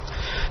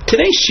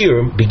Today's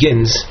shir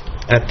begins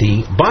at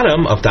the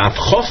bottom of Daf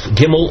Chof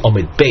Gimel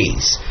Omid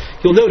Beis.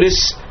 You'll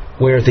notice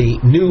where the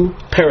new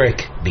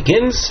parak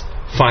begins,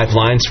 5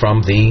 lines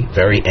from the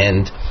very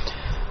end.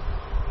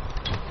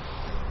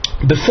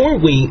 Before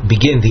we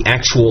begin the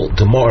actual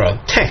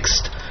Gemara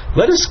text,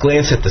 let us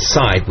glance at the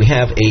side. We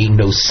have a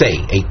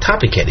nosei, a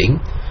topic heading,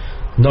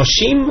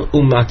 Noshim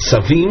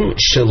umatzavim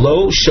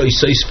shelo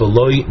shoisois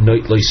v'loi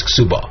noitlois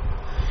ksuba.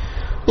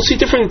 We'll see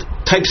different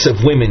types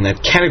of women,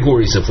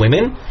 categories of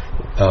women,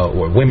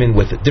 or women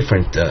with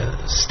different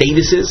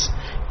statuses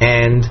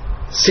and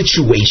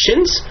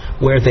situations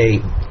where they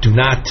do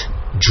not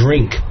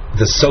drink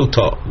the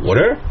Sotah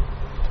water.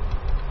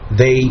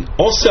 They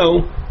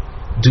also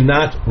do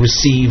not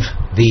receive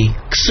the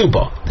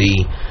ksuba,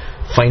 the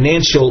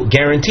financial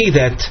guarantee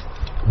that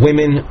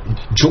women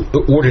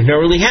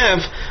ordinarily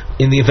have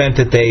in the event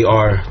that they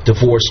are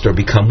divorced or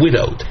become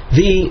widowed.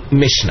 The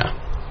Mishnah,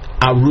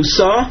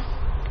 Arusa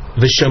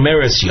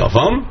v'shomeres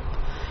yavam,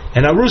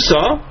 an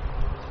Arusa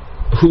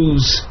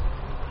whose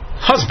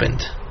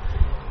husband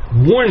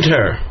warned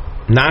her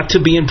not to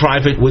be in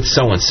private with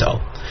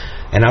so-and-so.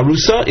 An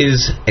Arusa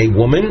is a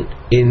woman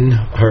in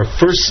her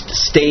first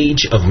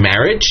stage of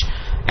marriage,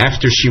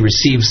 after she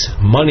receives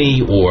money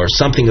or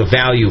something of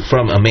value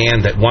from a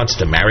man that wants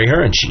to marry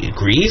her, and she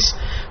agrees,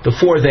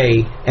 before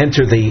they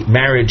enter the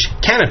marriage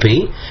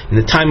canopy. In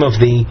the time of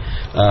the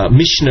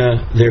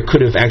Mishnah, there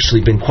could have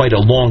actually been quite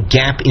a long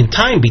gap in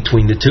time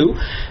between the two.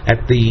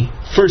 At the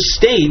first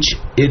stage,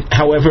 it,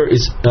 however,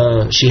 is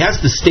she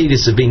has the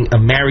status of being a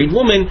married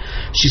woman.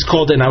 She's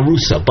called an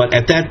Arusa, but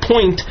at that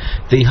point,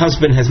 the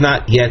husband has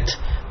not yet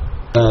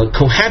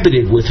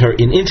cohabited with her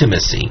in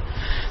intimacy,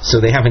 so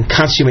they haven't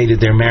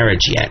consummated their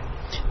marriage yet.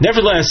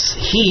 Nevertheless,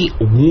 he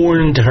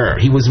warned her.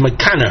 He was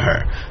makana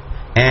her.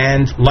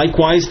 And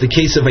likewise, the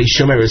case of a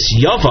shomeres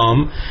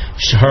yavam,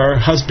 her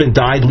husband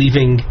died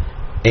leaving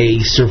a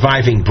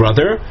surviving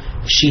brother.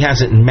 She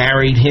hasn't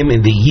married him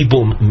in the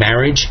yibum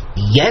marriage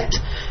yet,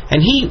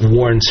 and he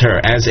warns her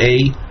as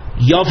a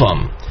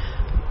yavam.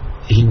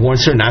 He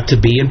warns her not to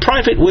be in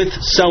private with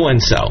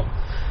so-and-so.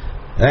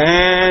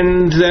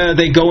 And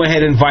they go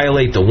ahead and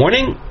violate the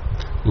warning.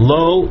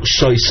 Lo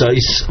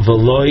shoisais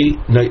v'loi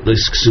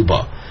noitlis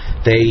ksuba.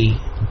 They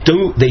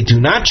do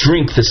not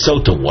drink the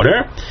Sotah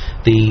water.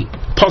 The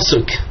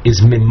pasuk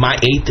is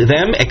mima'et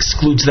them,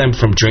 excludes them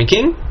from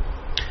drinking.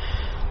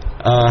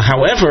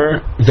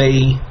 However,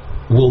 they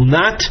will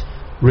not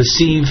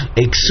receive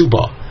a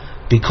ksuba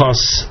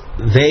because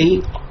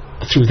they,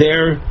 through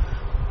their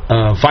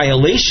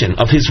violation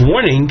of his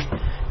warning,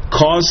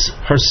 cause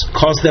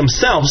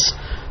themselves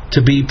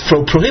to be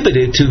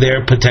prohibited to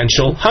their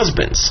potential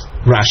husbands.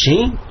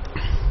 Rashi,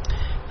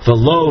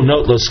 v'lo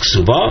notlos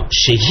ksuba,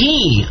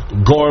 shehi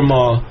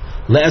gorma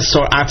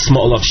le'esor atzma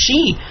olav.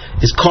 She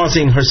is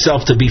causing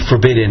herself to be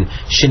forbidden.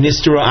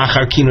 Shenistura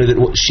achar kinu,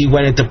 that she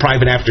went into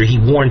private after he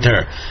warned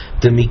her.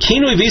 The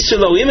mikinu visur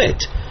lo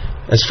imit.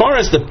 As far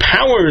as the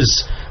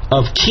powers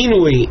of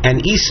kinui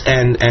and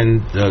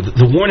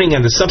the warning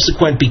and the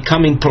subsequent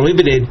becoming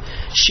prohibited,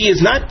 she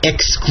is not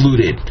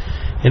excluded.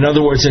 In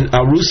other words, an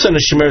Arusa and a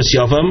shomeres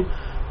yavam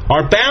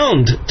are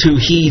bound to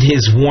heed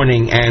his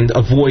warning and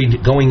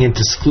avoid going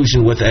into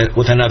seclusion with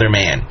another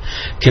man.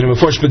 And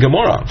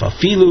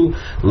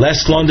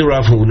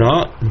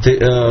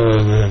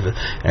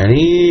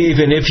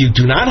even if you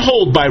do not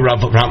hold by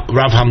Rav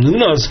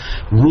Hamnuna's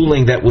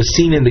ruling that was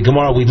seen in the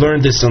Gemara, we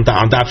learned this on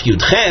Daf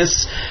Yud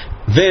Ches,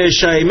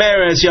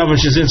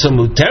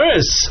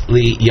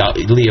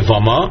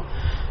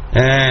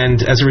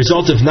 and as a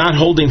result of not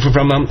holding from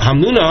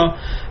Hamnuna,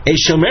 a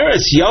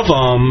shomeres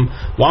yavam,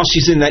 while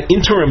she's in that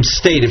interim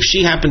state, if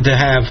she happened to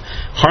have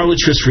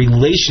harlotrous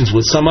relations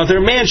with some other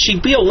man,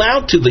 she'd be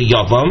allowed to the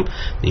yavam,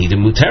 the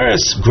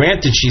muteres.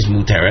 Granted, she's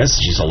muteres,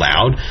 she's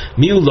allowed.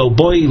 Miu lo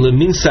boi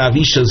leminsa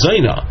visha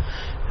zoina.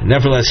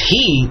 Nevertheless,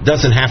 he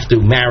doesn't have to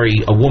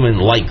marry a woman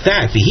like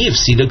that. V'hi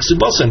ifsida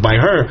ksubasa, and by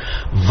her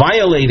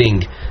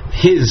violating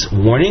his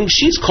warning,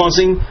 she's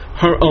causing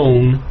her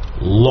own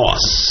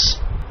loss.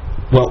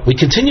 Well, we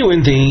continue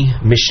in the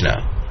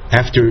Mishnah.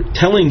 After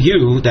telling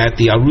you that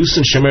the Arus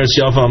and shomeres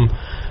yavam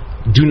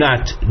do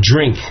not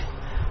drink,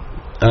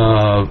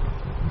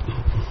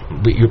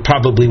 you're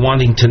probably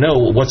wanting to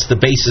know what's the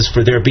basis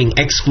for their being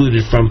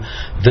excluded from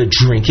the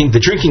drinking. The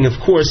drinking, of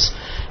course,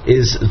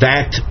 is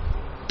that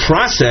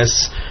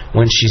process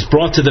when she's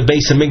brought to the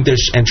Beis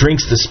Hamikdash and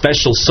drinks the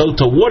special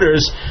Sotah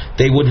waters.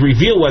 They would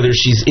reveal whether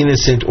she's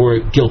innocent or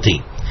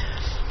guilty.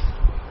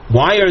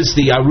 Why is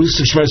the Arus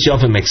and shomeres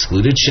yavam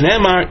excluded?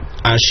 Shenemar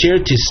asher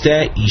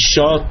tisteh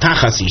isha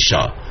tachas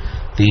isha.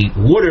 The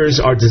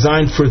waters are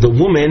designed for the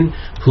woman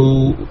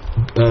who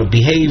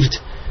behaved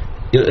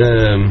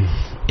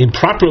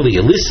improperly,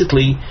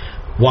 illicitly,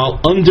 while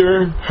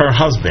under her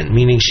husband,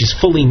 meaning she's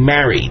fully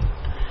married.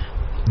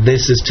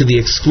 This is to the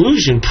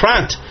exclusion,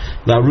 prat,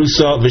 the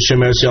Arusa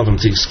v'shomeres yavam,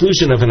 to the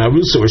exclusion of an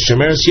Arusa or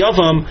shomeres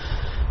yavam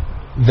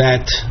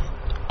that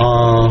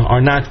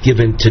are not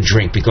given to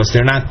drink, because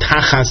they're not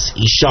tachas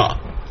isha.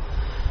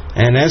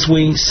 And as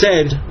we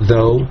said,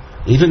 though,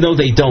 even though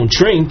they don't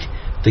drink,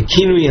 the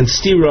kinui and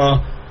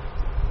stira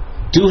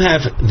do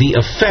have the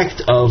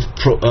effect of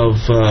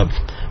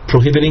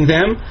prohibiting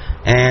them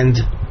and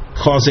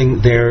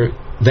causing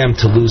them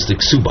to lose the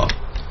ksuba.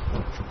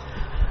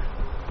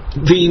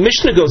 The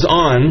Mishnah goes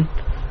on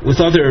with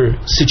other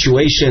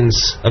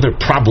situations, other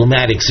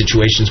problematic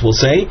situations, we'll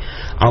say.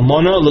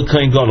 Almona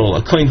l'kohen gadol.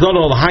 A kohen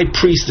gadol, the high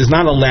priest, is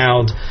not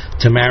allowed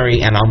to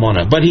marry an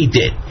almona, but he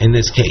did in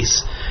this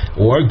case.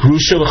 Or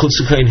grusha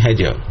v'chutz kohen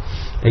hedyo.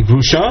 A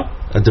grusha,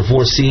 a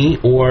divorcee,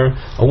 or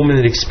a woman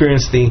that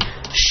experienced the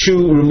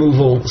shoe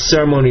removal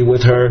ceremony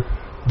with her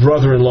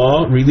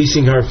brother-in-law,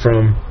 releasing her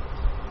from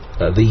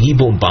the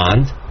yibum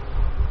bond.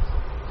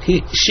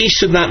 She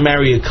should not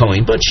marry a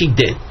kohen, but she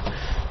did.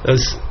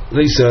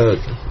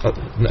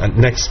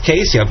 Next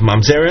case, you have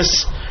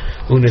mamzeres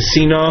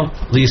unesina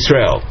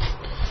liYisrael.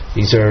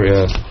 These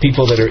are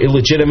people that are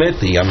illegitimate.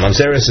 The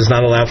mamzeres is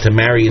not allowed to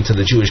marry into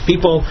the Jewish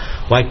people.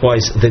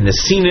 Likewise, the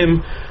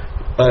nesinim,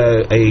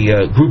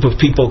 a group of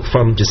people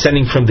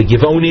descending from the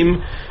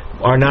Givonim,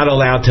 are not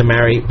allowed to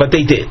marry, but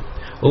they did.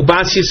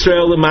 Ubas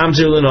Yisrael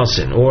lemamzer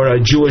lenosin, or a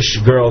Jewish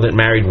girl that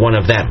married one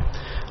of them.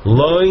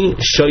 Loi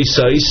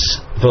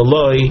shoisais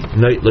v'loi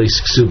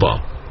noitlois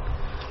ksuba.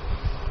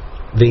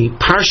 The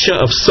Parsha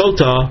of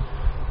Sotah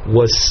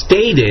was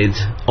stated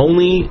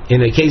only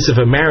in a case of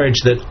a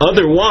marriage that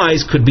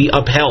otherwise could be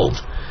upheld,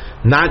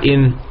 not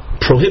in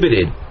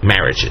prohibited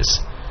marriages.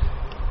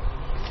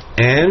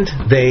 And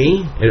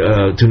they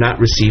do not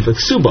receive a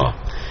ksuba.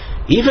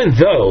 Even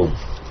though,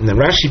 and the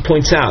Rashi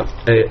points out,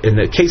 in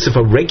the case of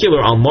a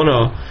regular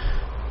almona,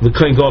 the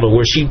kohen gadol,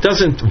 where she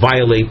doesn't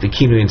violate the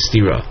kinui and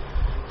stira,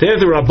 there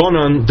the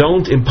Rabbanon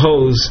don't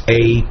impose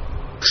a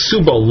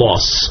ksuba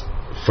loss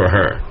for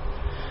her.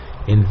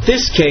 In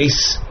this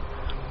case,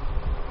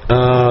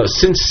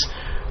 since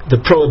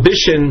the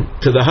prohibition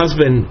to the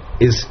husband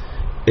is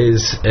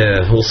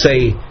we'll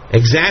say,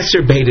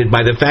 exacerbated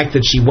by the fact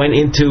that she went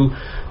into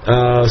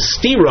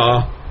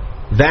stira,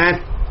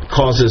 that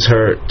causes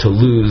her to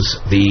lose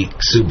the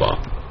ksuba.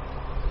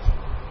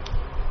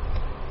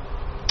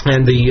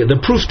 And the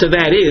proof to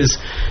that is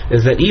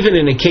that even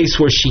in a case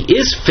where she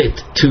is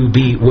fit to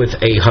be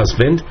with a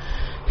husband,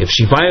 if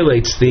she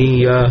violates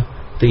the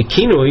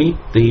kinui,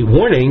 the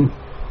warning,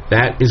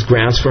 that is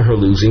grounds for her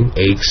losing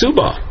a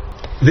ksuba.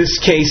 This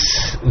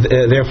case,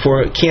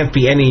 therefore, can't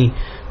be any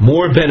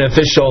more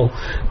beneficial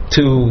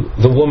to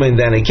the woman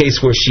than a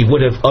case where she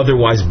would have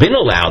otherwise been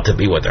allowed to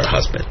be with her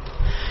husband.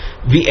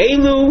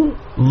 V'elu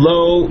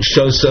lo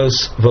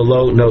shosos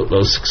v'lo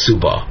notlos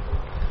ksuba.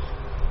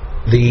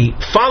 The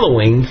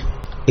following,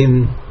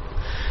 in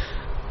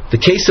the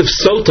case of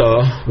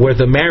Sotah, where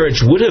the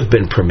marriage would have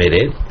been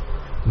permitted,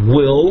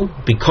 will,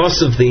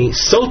 because of the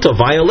Sotah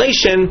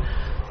violation,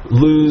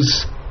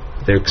 lose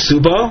their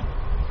ksuba,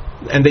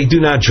 and they do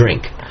not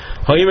drink.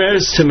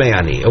 Hoyeres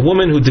Timeani, a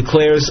woman who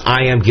declares,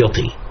 I am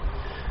guilty.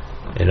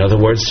 In other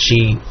words,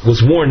 she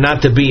was warned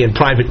not to be in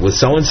private with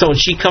so-and-so, and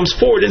she comes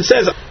forward and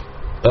says,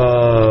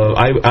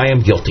 I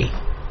am guilty.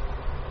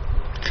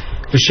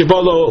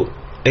 V'shivolo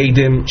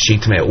Eidim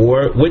Shitme,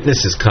 or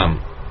witnesses come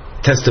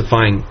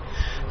testifying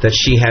that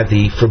she had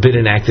the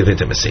forbidden act of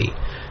intimacy.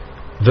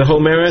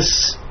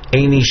 V'homeres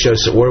Eini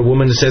Shosa, or a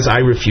woman who says, I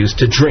refuse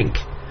to drink.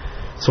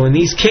 So in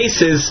these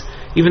cases,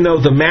 even though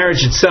the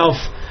marriage itself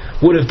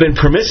would have been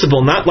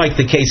permissible, not like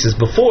the cases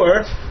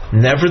before,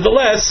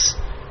 nevertheless,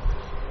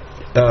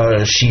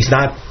 she's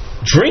not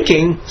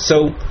drinking,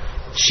 so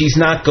she's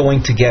not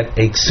going to get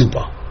a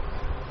ksuba.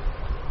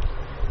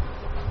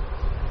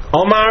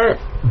 Omar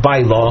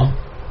Baila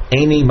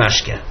Eini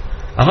Mashke.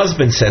 A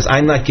husband says,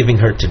 I'm not giving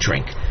her to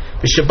drink.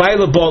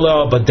 V'shabayla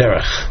bola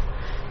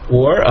baderech.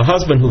 Or a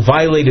husband who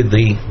violated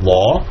the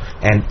law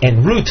and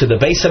en route to the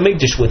Beis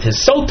Hamikdash with his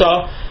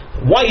Sotah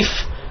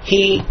wife,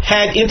 he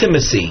had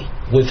intimacy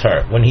with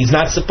her when he's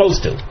not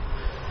supposed to.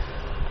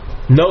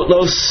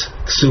 Notlos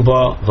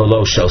ksuba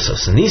v'lo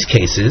shosos. In these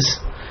cases,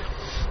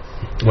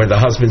 where the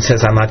husband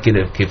says, I'm not going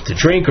to give to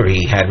drink, or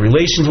he had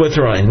relations with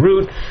her en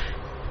route,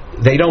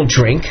 they don't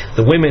drink.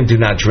 The women do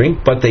not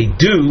drink, but they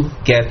do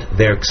get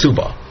their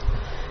ksuba.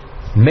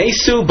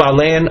 Mesu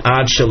balen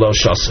ad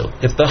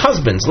shaloshasu. If the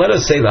husbands, let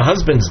us say the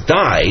husbands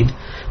died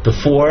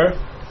before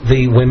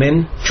the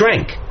women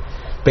drank,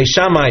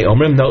 Beishamai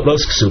omrim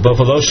notlos ksuba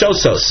v'lo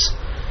shosos.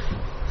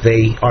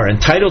 They are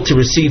entitled to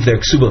receive their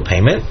ksuba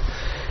payment,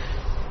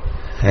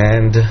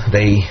 and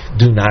they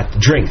do not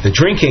drink. The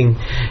drinking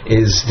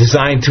is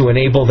designed to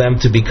enable them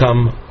to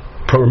become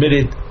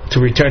permitted to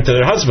return to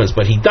their husbands,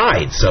 but he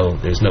died, so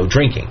there's no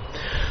drinking.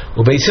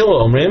 Ubeis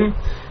Hillel omrim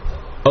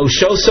o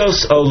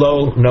shosos o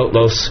lo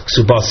notlos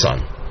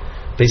ksubason.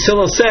 Beis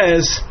Hillel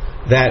says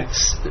that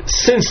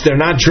since they're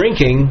not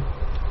drinking,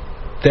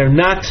 they're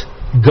not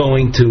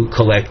going to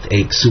collect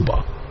a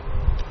ksuba.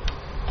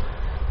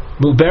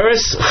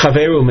 Muberes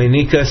chaveru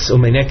menikas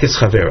umenekes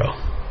chavero.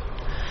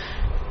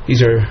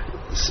 These are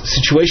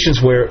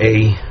situations where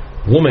a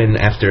woman,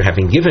 after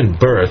having given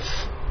birth,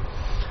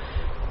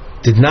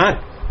 did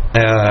not,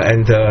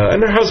 and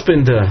her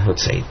husband,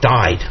 let's say,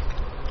 died.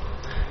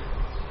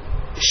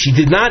 She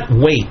did not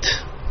wait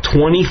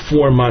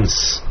 24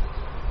 months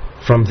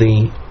from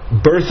the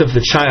birth of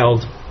the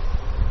child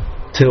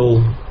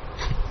till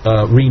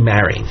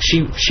remarrying.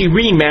 She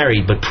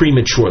remarried, but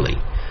prematurely.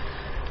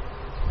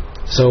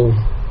 So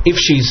if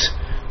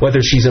whether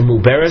she's a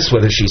muberes,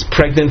 whether she's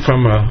pregnant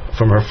from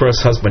her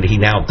first husband, he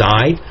now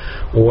died,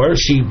 or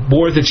she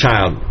bore the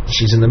child,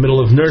 she's in the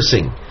middle of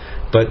nursing,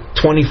 but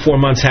 24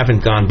 months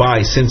haven't gone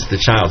by since the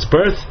child's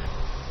birth,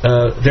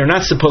 they're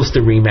not supposed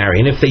to remarry.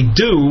 And if they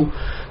do,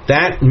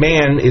 that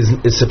man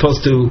is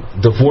supposed to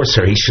divorce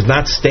her. He should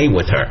not stay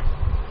with her.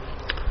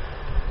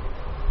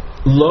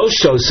 Lo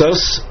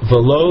shosos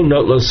velo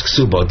notlos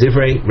ksubo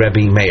divrei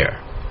Rebbe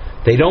Meir.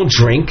 They don't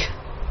drink,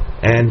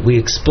 and we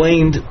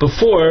explained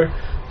before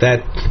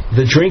that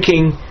the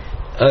drinking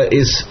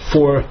is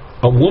for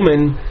a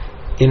woman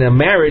in a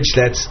marriage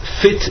that's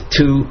fit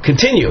to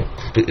continue,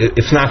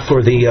 if not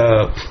for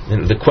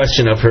the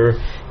question of her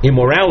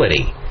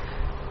immorality.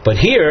 But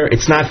here,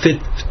 it's not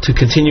fit to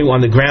continue on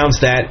the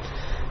grounds that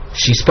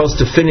she's supposed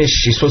to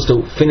finish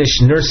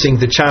nursing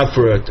the child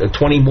for a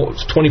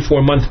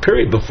 24-month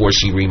period before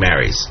she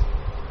remarries.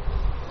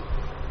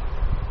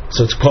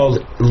 So it's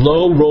called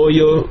lo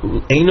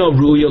royo eino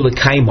ruyo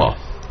lekaimo.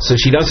 So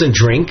she doesn't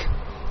drink,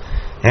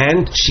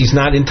 and she's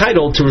not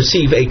entitled to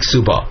receive a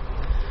ksuba.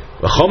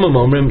 V'chomim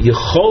omrim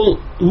yechol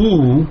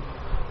u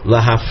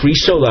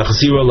lahafrisho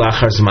lachziro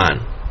lachar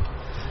zman.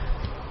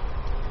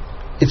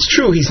 It's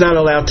true he's not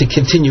allowed to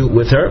continue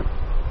with her,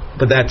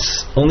 but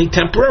that's only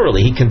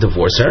temporarily. He can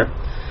divorce her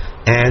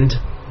and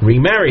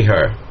remarry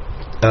her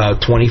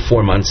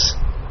 24 months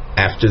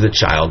after the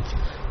child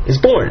is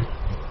born.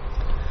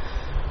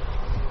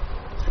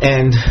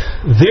 And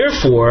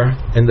therefore,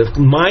 in the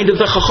mind of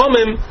the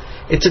Chachamim,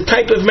 it's a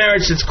type of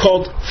marriage that's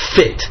called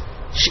fit.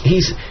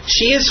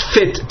 She is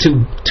fit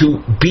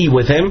to be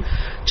with him,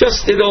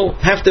 just it'll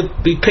have to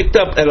be picked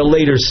up at a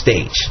later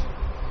stage.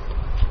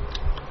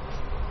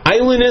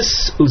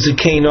 Ailinus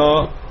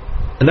uzikena.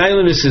 An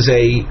ailinus is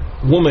a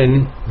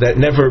woman that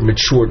never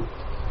matured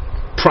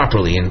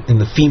properly in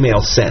the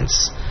female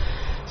sense.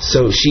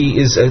 So she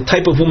is a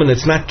type of woman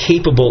that's not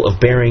capable of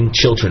bearing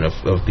children,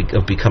 of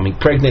becoming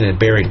pregnant and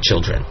bearing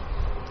children.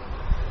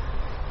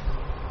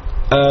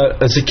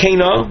 A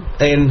zikena,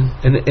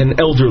 an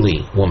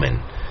elderly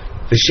woman.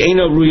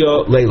 V'sheina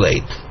ruya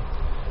leiled.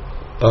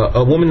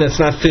 A woman that's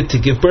not fit to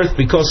give birth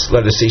because,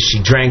 let us say, she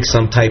drank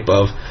some type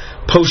of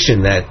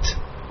potion that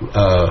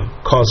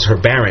caused her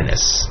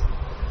barrenness.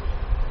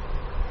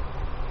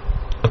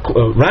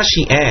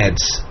 Rashi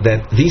adds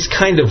that these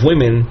kind of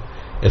women,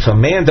 if a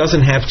man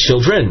doesn't have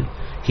children,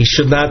 he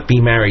should not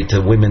be married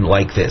to women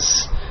like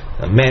this.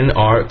 Men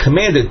are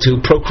commanded to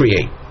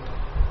procreate.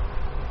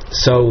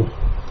 So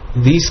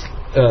these,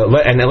 of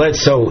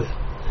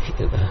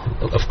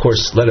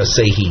course, let us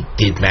say he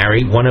did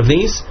marry one of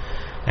these,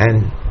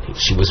 and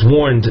she was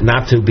warned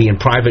not to be in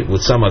private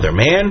with some other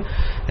man,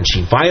 and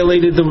she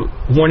violated the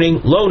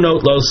warning. Lo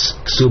not los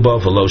ksuba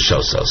velo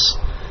shosos.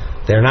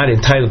 They're not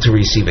entitled to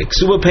receive a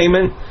ksuba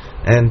payment,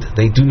 and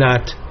they do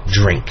not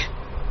drink.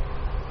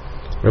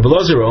 Rebbe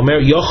Lozer Omer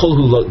yochol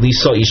hu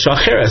liso isha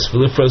cheres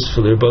v'lifros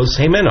v'lirbos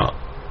heimena.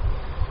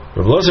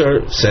 Rebbe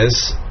Lozer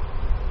says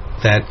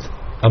that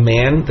a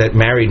man that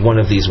married one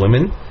of these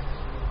women,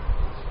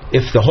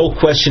 if the whole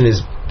question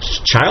is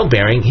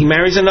childbearing, he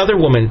marries another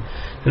woman.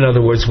 In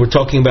other words, we're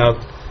talking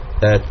about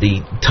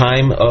the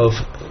time of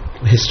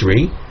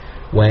history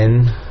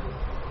when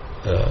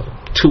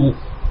two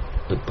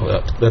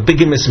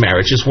bigamous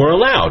marriages were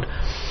allowed.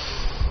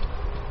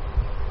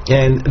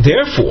 And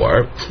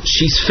therefore,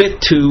 she's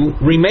fit to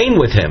remain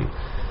with him.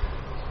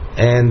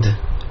 And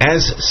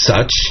as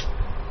such,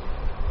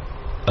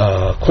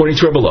 according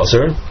to Rebbe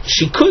Lozer,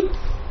 she could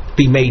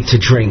be made to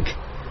drink,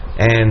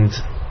 and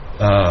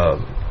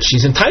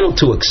she's entitled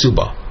to a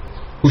ksuba.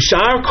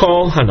 Ushar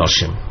kol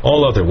hanoshim.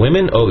 All other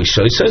women, o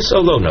ishoisas, o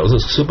lo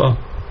nozos ksuba.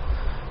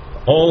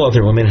 All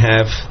other women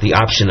have the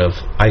option of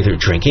either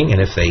drinking,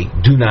 and if they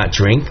do not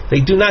drink, they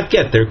do not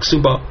get their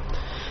ksuba.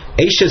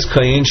 Eishes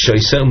kohen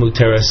shoisa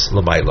muteres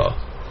labayla.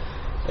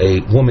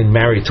 A woman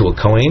married to a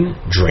kohen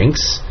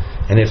drinks,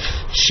 and if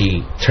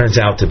she turns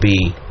out to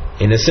be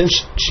innocent,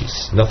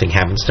 nothing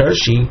happens to her,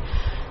 she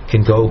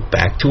can go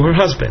back to her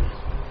husband.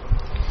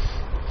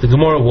 The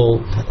Gemara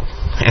will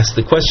ask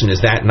the question,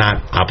 is that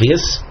not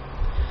obvious?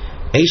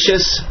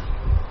 Eishes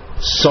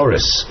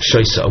soros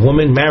shoisa. A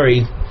woman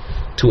married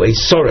to a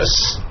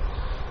soros.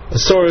 A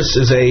soros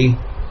is a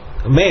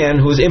man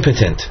who is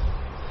impotent.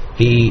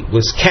 He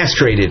was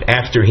castrated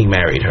after he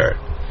married her.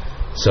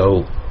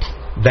 So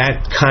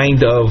that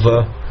kind of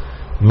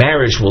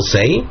marriage, we'll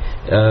say,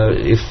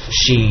 if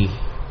she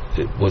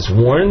was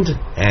warned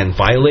and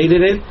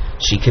violated it,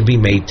 she can be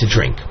made to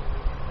drink.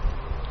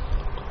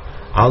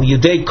 Al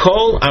yudei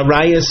kol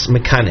arayas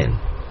mekanin.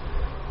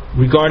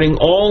 Regarding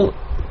all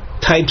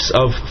types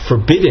of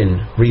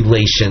forbidden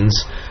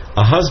relations,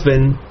 a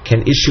husband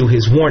can issue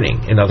his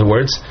warning. In other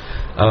words,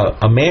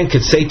 a man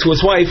could say to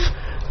his wife,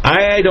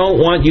 I don't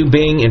want you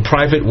being in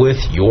private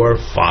with your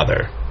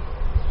father.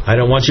 I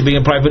don't want you being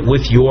in private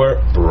with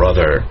your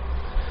brother.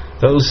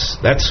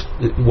 That's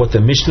what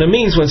the Mishnah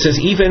means when it says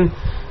even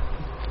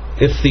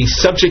if the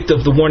subject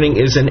of the warning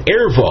is an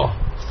erva,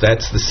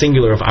 that's the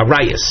singular of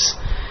arayas,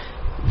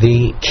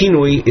 the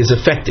kinui is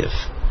effective.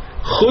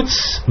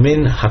 Chutz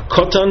min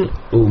hakoton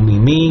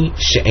umimi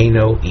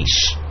she'eno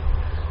ish.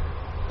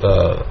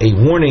 A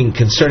warning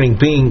concerning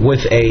being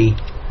with a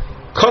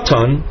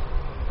koton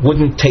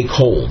wouldn't take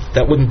hold.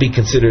 That wouldn't be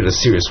considered a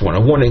serious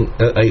warning. A warning,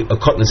 a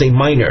koton is a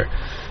minor.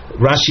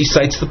 Rashi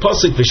cites the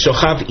pasuk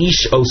v'shochav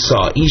ish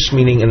osa, ish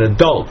meaning an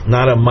adult,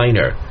 not a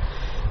minor.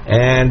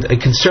 And a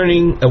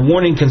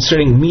warning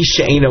concerning mi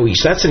she'eno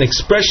ish. That's an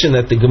expression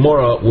that the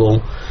Gemara will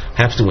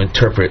have to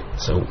interpret,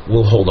 so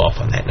we'll hold off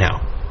on that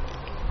now.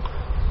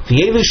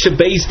 V'elu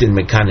shebeis din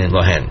mekanin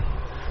lohen.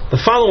 The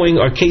following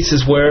are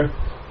cases where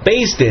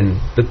Beis Din,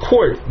 the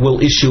court, will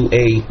issue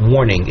a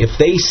warning. If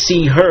they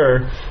see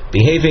her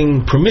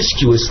behaving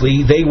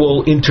promiscuously, they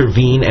will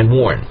intervene and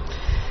warn.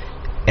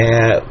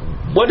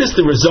 What is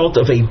the result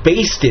of a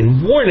Beis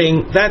Din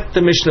warning? That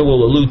the Mishnah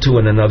will allude to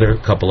in another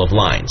couple of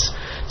lines.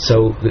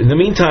 So, in the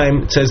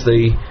meantime, it says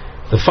the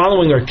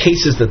following are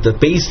cases that the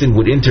Beis Din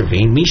would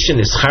intervene. Mishin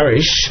is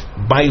charish,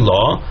 by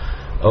law,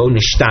 o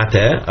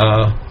nishtate,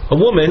 a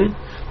woman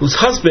whose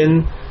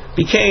husband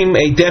became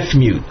a deaf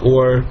mute,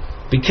 or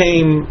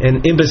became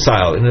an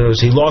imbecile. In other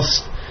words, he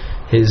lost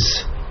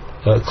his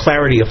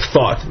clarity of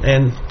thought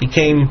and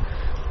became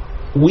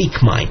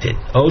weak-minded.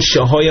 O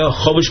shahoya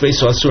chovish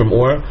beis asurim,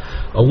 or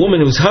a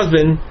woman whose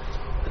husband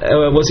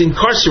was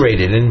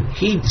incarcerated and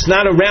he's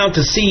not around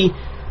to see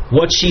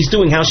what she's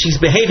doing, how she's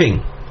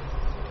behaving.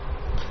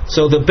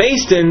 So the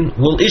Beis Din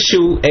will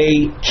issue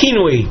a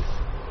kinui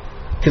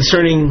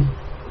concerning,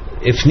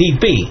 if need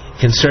be,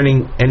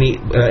 concerning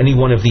any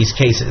one of these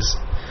cases.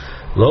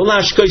 Lo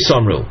lashkoi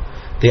samru.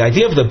 The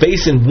idea of the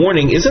Beis Din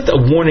warning isn't a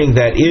warning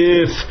that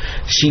if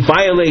she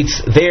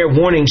violates their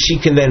warning, she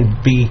can then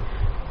be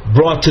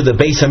brought to the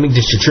Beis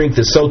Hamikdash to drink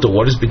the Sotah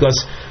waters,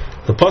 because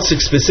the pasuk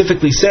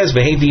specifically says,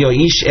 "V'hevi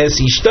ish es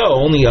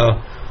ishto."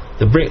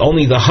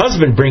 Only the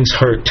husband brings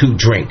her to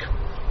drink.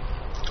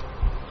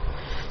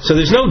 So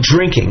there's no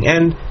drinking,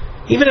 and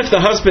even if the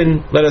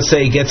husband, let us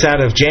say, gets out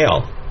of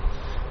jail,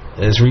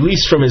 is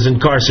released from his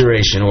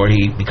incarceration, or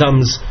he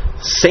becomes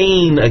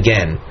sane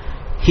again,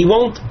 he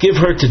won't give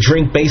her to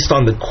drink based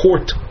on the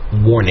court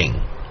warning.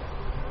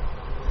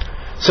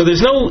 So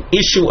there's no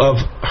issue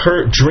of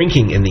her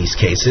drinking in these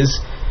cases.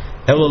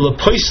 The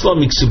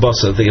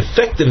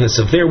effectiveness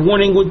of their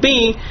warning would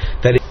be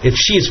that if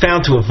she is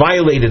found to have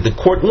violated the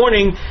court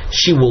warning,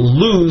 she will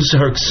lose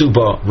her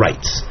ksuba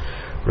rights.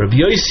 Rabbi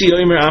Yossi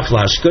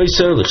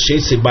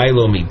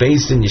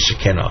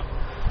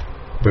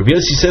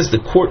says the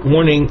court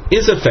warning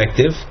is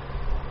effective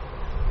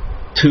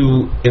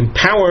to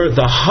empower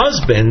the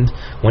husband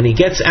when he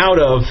gets out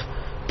of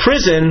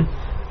prison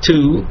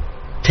to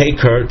take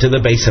her to the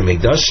Beis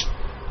Hamikdash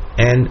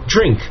and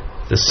drink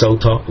the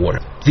Sotah water.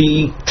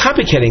 The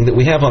topic heading that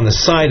we have on the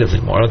side of the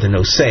Gemara, the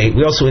Nosei,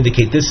 we also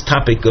indicate this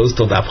topic goes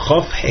till Daf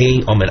Chof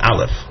Hei Omen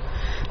Aleph.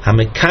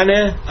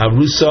 Hamekane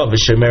Arusa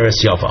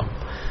V'Shemeres Yavam.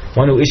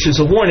 One who issues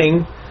a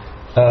warning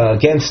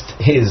against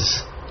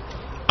his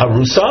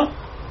Arusa,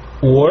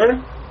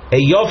 or a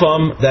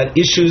Yavam that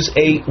issues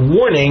a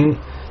warning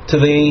to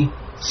the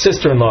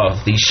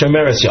sister-in-law, the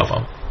Shemeres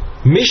Yavam.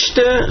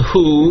 Mishta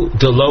hu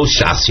delo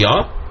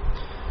shasya.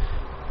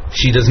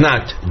 She does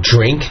not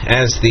drink,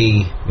 as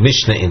the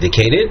Mishnah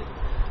indicated.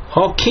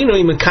 Ha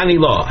kinui mekani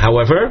law.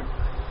 However,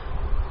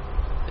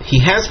 he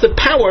has the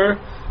power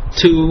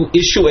to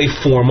issue a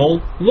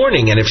formal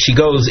warning, and if she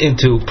goes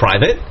into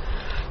private,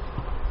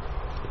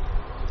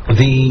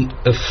 the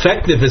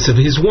effectiveness of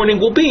his warning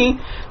will be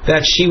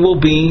that she will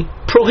be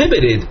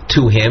prohibited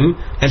to him,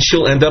 and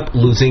she'll end up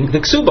losing the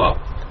ksuba.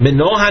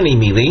 Minohani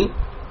mili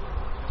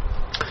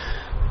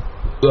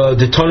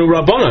detonu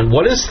rabbanon.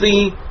 What is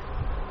the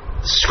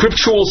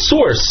scriptural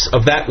source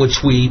of that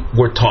which we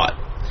were taught?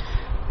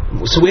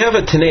 So we have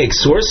a Tanaic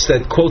source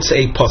that quotes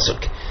a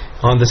pasuk.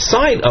 On the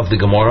side of the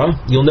Gemara,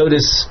 you'll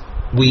notice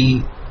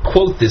we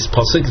quote this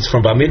pasuk. It's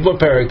from Bamidbar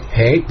Perek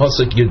Hey,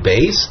 pasuk Yud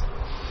Beis,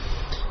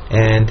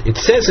 and it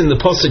says in the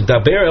pasuk,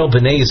 Daber el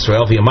bnei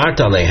Yisrael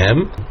v'yamarta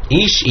alehem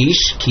ish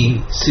ish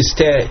ki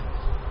siste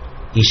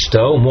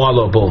ishto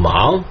mualo bo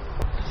mal.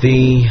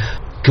 The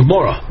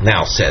Gemara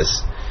now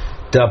says,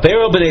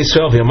 Daber el bnei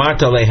Yisrael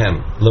v'yamarta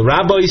alehem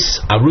l'rabois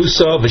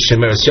arusa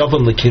v'shemeres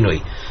yavam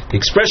l'kinui. The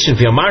expression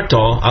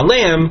v'yamarta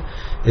alehem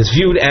is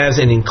viewed as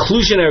an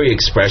inclusionary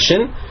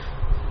expression,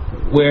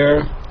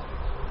 where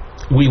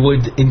we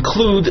would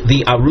include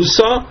the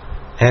arusa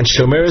and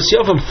shomeres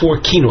yavam for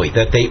kinui,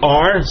 that they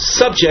are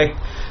subject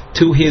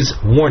to his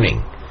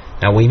warning.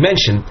 Now we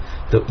mentioned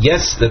that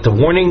yes, that the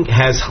warning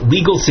has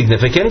legal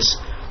significance.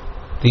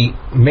 The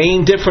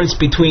main difference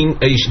between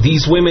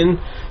these women,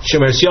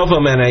 shomeres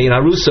yavam and an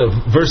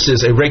arusa,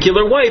 versus a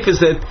regular wife, is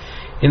that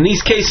in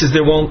these cases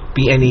there won't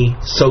be any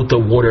Sotah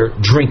water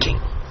drinking.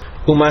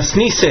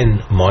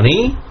 Umasnisen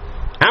moni,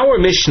 our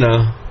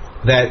Mishnah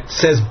that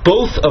says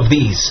both of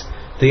these,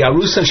 the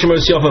arusa and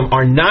shomeres yavam,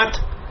 are not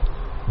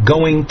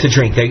going to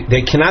drink.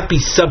 They cannot be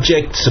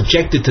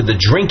subjected to the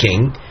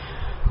drinking.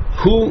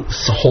 Who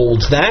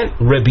holds that?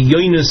 Rabbi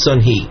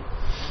Yonasan he.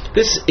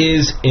 This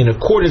is in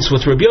accordance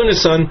with Rabbi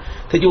Yonasan,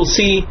 that you'll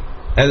see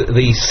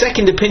the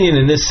second opinion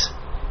in this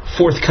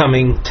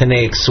forthcoming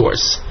Tanaic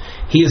source.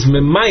 He is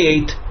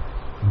memayet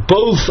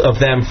both of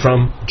them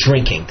from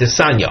drinking.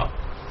 Desanya.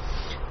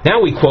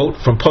 Now we quote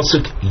from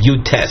Pasuk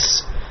Yud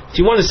Tes. If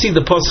you want to see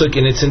the Pasuk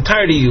in its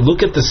entirety, you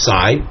look at the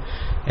side,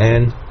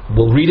 and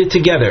we'll read it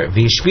together.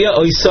 V'yishpia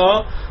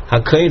oisa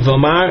hakohen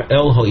v'omar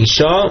el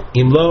hoisha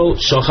imlo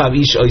shochav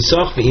ish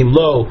oisach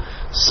v'imlo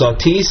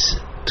sotis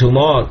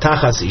tuma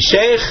tachas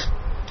ishech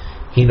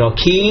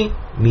hinoki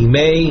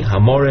mimei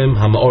hamorim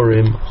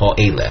hamorim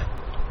ha'ele.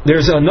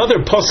 There's another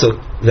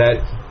pasuk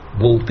that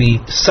will be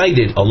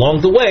cited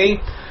along the way,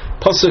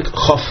 pasuk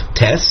Chof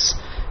Tes,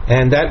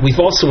 and that we've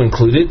also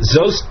included.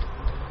 Zos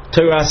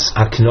teras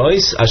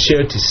aknois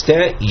asher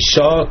tiste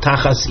isha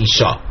tachas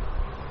isha.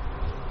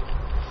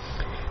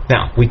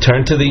 Now we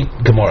turn to the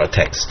Gemara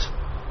text.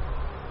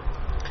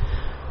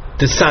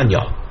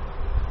 Desanya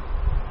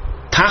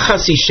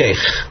tachas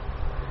ishech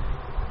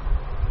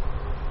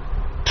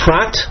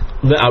prat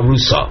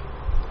le'arusa.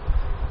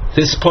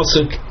 This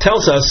pasuk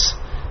tells us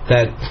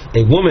that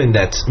a woman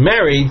that's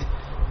married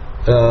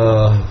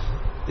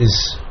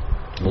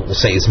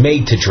is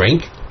made to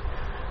drink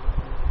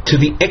to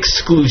the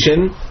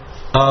exclusion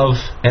of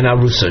an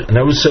arusa. An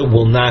arusa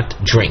will not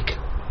drink.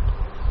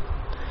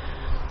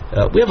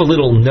 We have a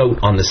little note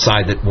on the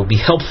side that will be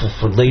helpful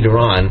for later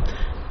on,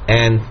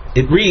 and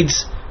it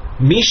reads,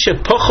 Misha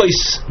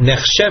pochos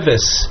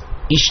nechsheves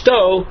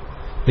ishto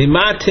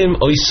mimatim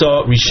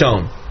oisa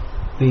rishon.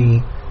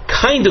 The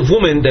kind of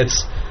woman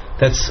that's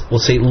we'll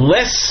say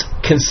less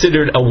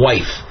considered a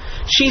wife.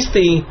 She'll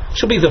be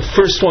the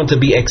first one to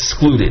be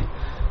excluded.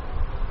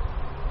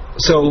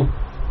 So,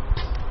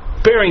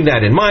 bearing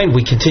that in mind,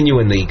 we continue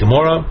in the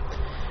Gemara.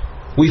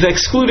 We've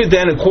excluded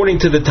then, according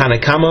to the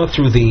Tanakama,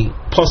 through the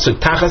Pasuk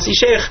Tachas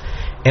Ishech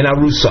and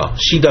Arusa.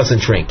 She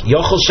doesn't drink.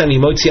 Yochel Shani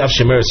Motzi Av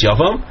Shemeres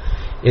Yavam.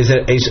 Is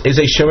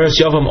a Shemeres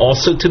Yavam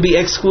also to be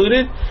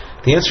excluded?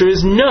 The answer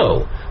is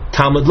no.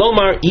 Talmud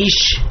Lomar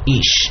Ish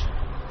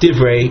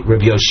Divrei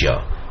Reb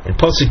Yoshia. In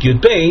Pasuk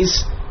Yud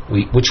Beis,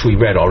 which we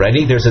read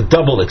already, there's a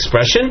double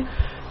expression.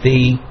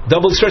 The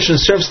double expression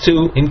serves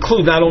to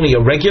include not only a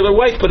regular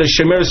wife, but a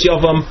Shemeres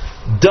Yavam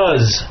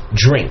does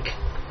drink.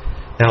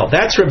 Now,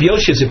 that's Rabbi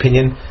Yoshia's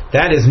opinion.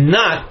 That is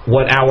not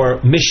what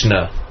our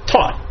Mishnah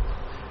taught.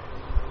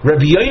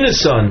 Rabbi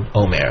Yonasan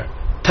Omer,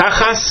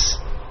 Tachas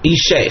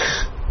Ishech,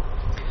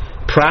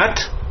 Prat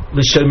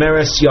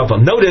L'Shemeres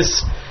Yavam.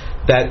 Notice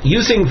that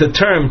using the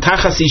term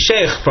Tachas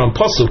Ishech from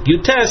Pasuk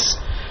Yud Tes,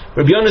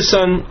 Rabbi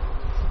Yonasan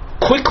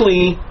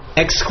quickly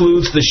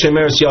excludes the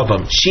Shemeres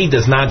Yavam. She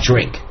does not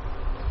drink.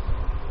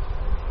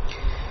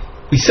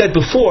 We said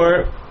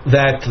before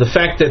that the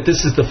fact that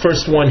this is the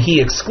first one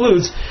he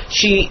excludes,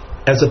 she,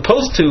 as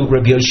opposed to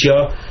Rabbi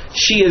Yoshia,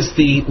 she is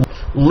the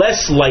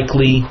less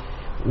likely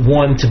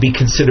one to be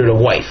considered a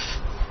wife.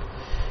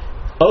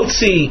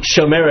 Otzi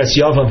Shomeres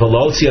Yavam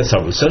v'lo otzi as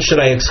Arusa. Should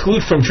I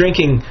exclude from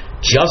drinking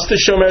just the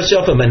Shomeres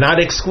Yavam and not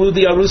exclude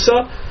the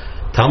Arusa?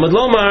 Talmud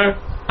Lomar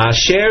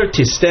Asher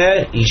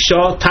Tiste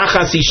Isha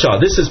Tachas Isha.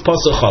 This is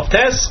Pasuk Chof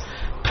Tes,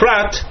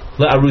 Prat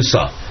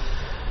le'Arusa.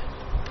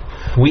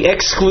 We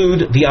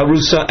exclude the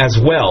Arusa as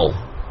well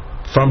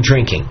from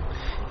drinking.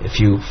 If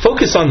you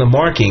focus on the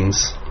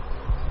markings,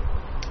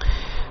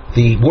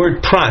 the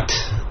word Prat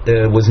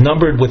was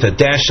numbered with a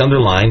dash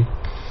underline,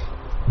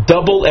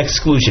 double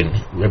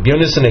exclusion. Rabbi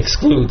Yonasan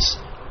excludes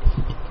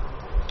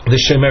the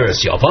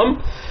Shemeres Yavam,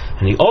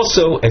 and he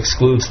also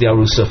excludes the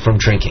Arusa from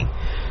drinking.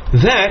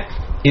 That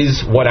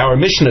is what our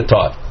Mishnah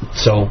taught.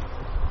 So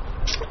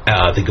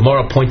the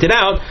Gemara pointed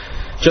out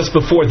just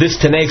before this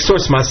Tanaic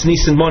source,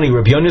 Masnis and Moni,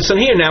 Rabbi Yonasan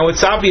here. Now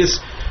it's obvious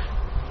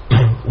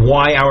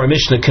why our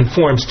Mishnah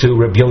conforms to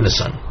Rabbi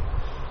Yonasan.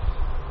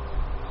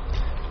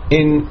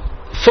 In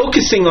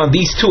focusing on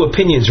these two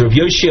opinions, Rabbi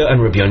Yoshia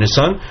and Rabbi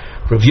Yonasan,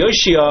 Rabbi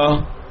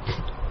Yoshia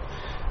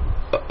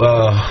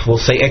we'll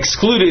say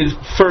excluded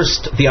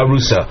first the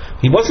Arusa.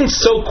 He wasn't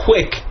so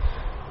quick.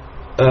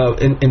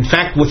 In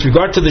fact, with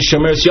regard to the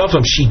Shemeres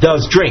Yavam, she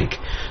does drink.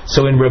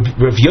 So in Rav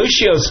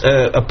Yoshia's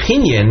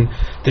opinion,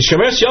 the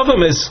Shemeres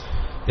Yavam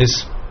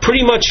is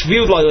pretty much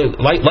viewed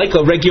like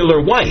a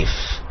regular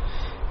wife.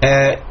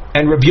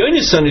 And Rabbi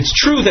Yonasan, it's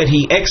true that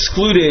he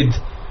excluded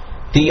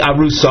the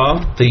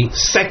Arusa, the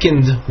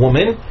second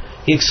woman.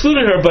 He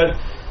excluded her, but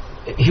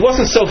he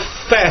wasn't so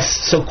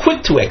fast, so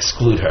quick to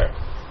exclude her.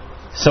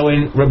 So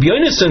in Rabbi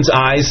Yonasan's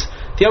eyes,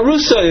 the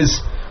Arusa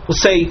is, we'll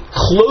say,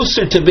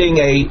 closer to being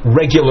a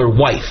regular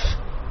wife.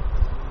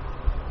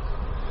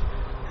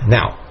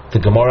 Now, the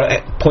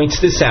Gemara points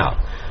this out.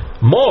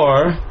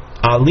 More,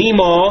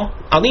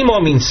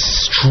 alima means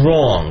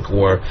strong,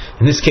 or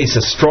in this case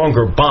a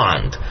stronger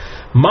bond.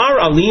 Mar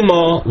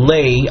alima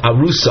lei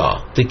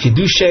arusa, the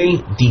kedushe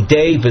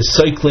didei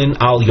v'soiklin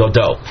al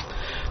yodo.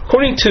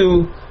 According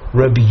to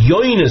Rabbi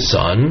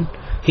Yonasan,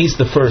 he's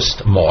the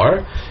first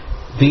mar,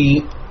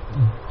 the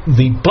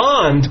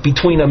bond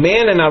between a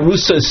man and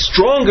Arusa is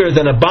stronger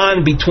than a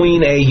bond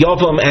between a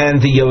Yavam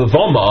and the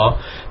Yavama,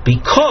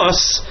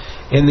 because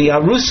in the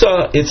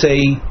Arusa it's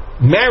a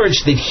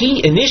marriage that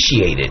he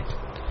initiated.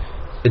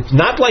 It's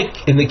not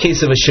like in the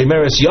case of a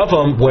Shemeres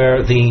Yavam,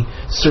 where the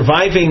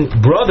surviving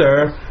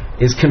brother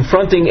is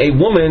confronting a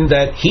woman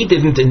that he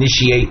didn't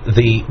initiate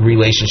the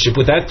relationship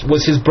with. That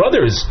was his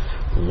brother's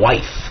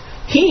wife.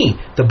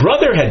 The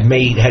brother had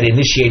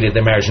initiated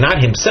the marriage,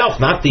 not himself,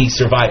 not the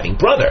surviving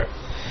brother.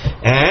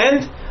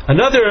 And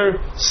another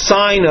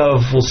sign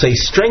of, we'll say,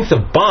 strength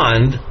of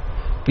bond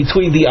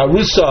between the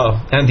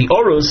Arusa and the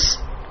Orus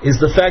is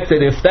the fact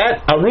that if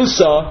that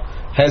Arusa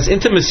has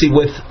intimacy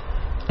with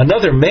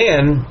another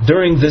man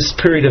during this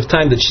period of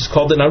time that she's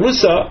called an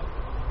Arusa,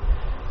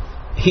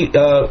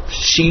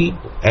 she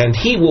and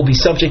he will be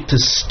subject to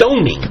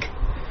stoning,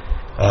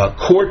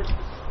 court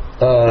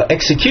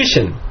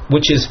execution,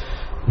 which is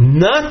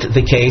not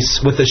the case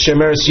with the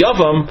Shemeres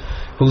Yavam,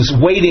 who's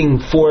waiting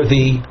for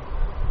the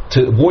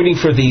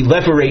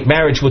levirate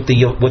marriage with the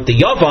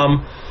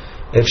Yavam.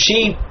 If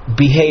she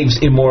behaves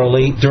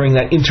immorally during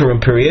that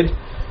interim period,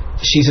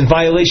 she's in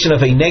violation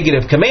of a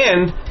negative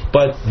command,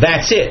 but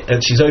that's it.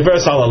 And she's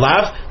overas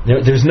alav.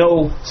 There's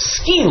no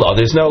skila,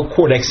 there's no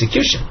court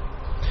execution.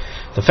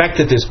 The fact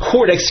that there's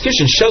court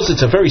execution shows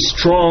it's a very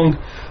strong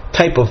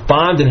type of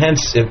bond, and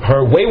hence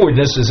her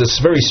waywardness is a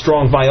very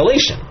strong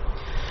violation.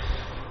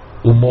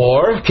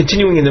 Umor,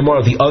 continuing in the more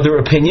of the other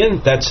opinion,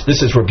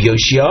 this is Rabbi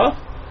Yoshia.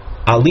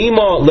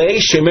 Alima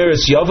le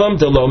shemeres yavam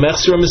de lo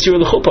mechsir mesir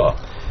lechupa.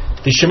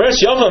 The shemeres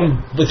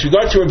yavam, with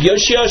regard to Rabbi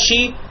Yoshia,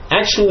 she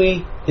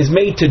actually is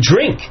made to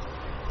drink,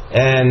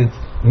 and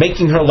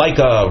making her like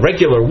a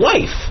regular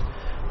wife.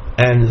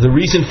 And the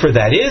reason for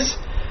that is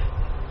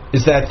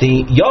that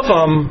the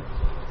yavam,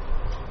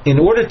 in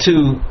order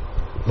to,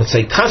 let's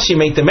say,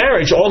 consummate the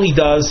marriage, all he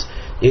does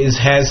is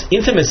has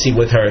intimacy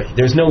with her.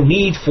 There's no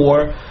need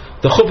for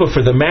the chuppah,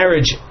 for the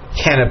marriage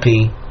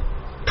canopy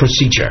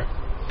procedure.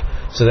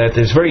 So that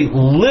there's very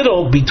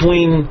little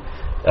between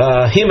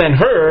him and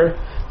her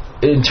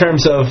in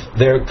terms of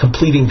their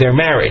completing their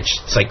marriage.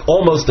 It's like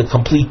almost a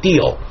complete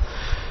deal.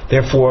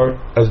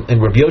 Therefore, in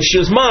Rabbi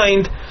Yoshia's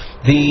mind,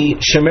 the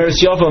Shemeres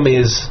Yavam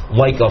is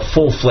like a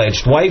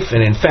full-fledged wife,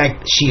 and in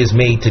fact, she is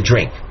made to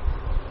drink.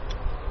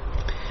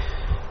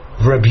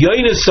 Rabbi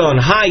Yonason,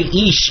 hi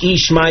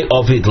ish my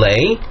ovid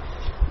lei.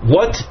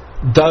 What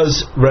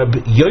does Rabbi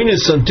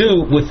Yonason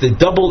do with the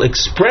double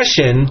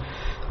expression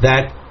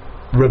that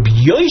Rabbi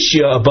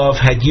Yoshia above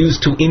had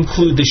used to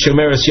include the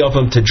Shemeres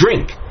Yavam to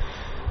drink?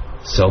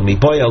 So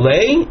miboy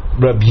alei,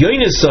 Rabbi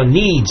Yonason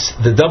needs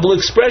the double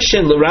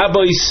expression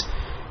l'rabois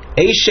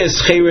eishes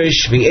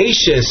cheresh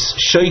v'eishes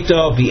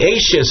shoita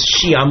v'eishes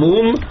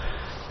shiamum.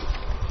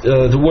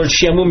 The word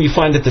shiamum you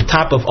find at the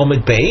top of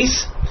Omid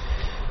Beis.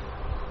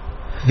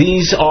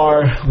 These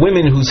are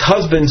women whose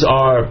husbands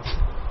are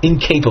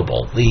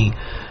incapable. The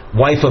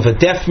wife of a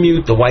deaf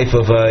mute, the wife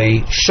of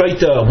a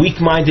shoita, a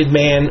weak-minded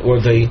man, or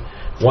the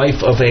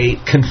wife of a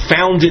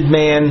confounded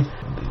man.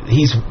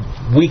 He's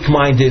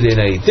weak-minded in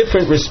a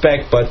different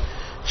respect, but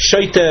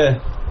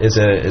shoita is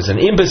an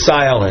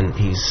imbecile, and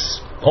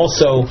he's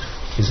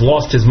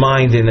lost his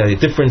mind in a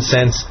different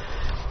sense.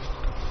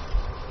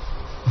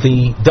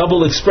 The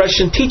double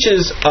expression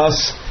teaches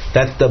us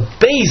that the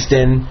Beis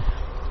Din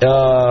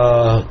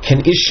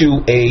can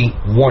issue a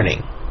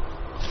warning.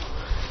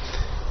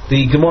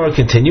 The Gemara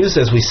continues,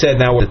 as we said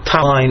now, the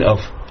top line of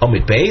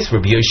Omid Beis,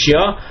 Rabbi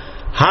Yoshia,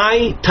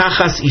 Hi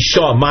tachas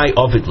isha my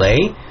ovid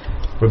lei.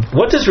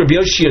 What does Rabbi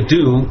Yoshia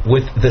do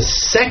with the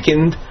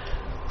second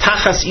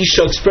tachas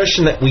isha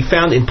expression that we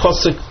found in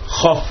Pasuk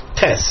Chof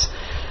Tes?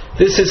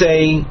 This is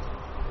a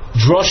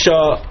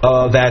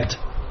drosha that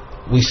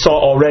we saw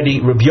already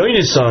Rabbi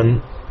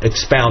Yonason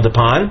expound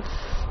upon,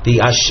 the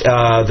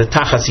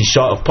tachas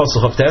isha of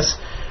Pasuk Chof Tes.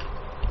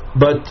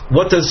 But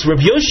what does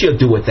Rabbi Yoshia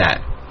do with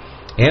that?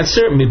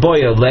 Answer: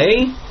 Miboya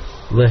lei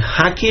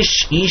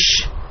lehakish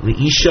ish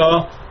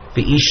leisha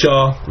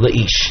v'isha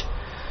leish.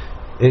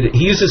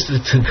 He uses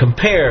it to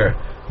compare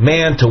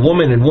man to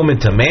woman and woman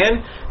to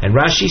man, and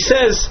Rashi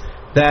says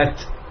that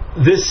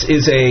this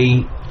is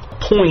a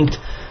point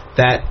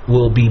that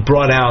will be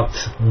brought out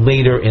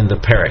later in the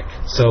parak.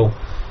 So,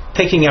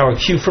 taking our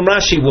cue from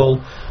Rashi,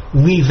 we'll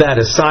leave that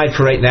aside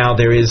for right now.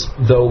 There is,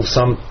 though,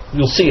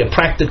 you'll see a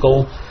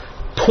practical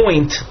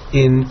point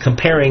in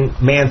comparing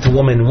man to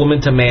woman,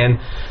 woman to man,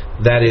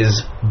 that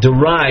is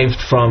derived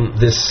from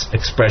this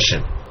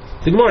expression.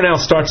 The Gemara now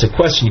starts a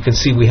question. You can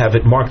see we have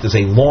it marked as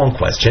a long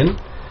question.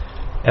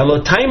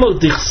 Elotaimo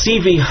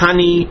dichsivi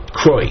hani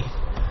kroi.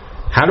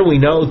 How do we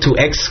know to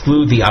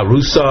exclude the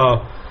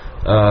arusa,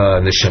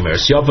 the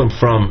shemeres yavam,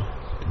 from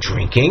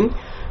drinking?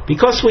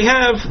 Because we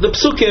have the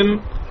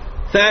psukim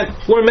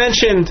that were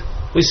mentioned.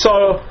 We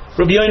saw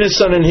Rabbi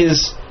Yonason in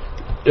his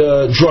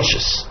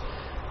droshes.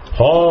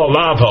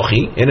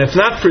 And if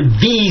not for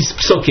these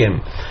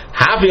psukim,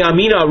 Havi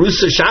Amina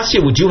Arusa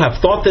Shasya, would you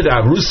have thought that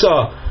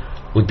Arusa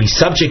would be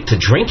subject to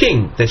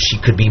drinking, that she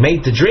could be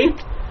made to drink?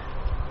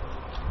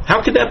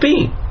 How could that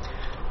be?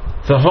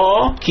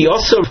 Ki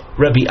also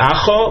Rabbi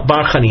Acha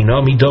Bar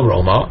Chanina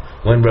Midoroma,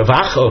 when Rav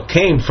Acha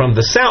came from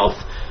the south,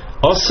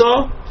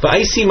 also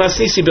Va'isi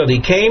Masnisi, he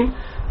came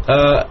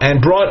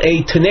and brought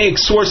a Tanaic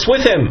source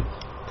with him.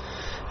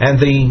 And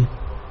the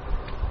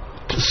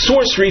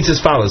source reads as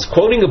follows,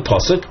 quoting a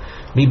pasuk,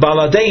 Mi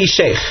baladei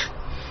sheikh.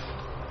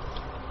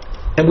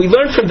 And we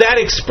learn from that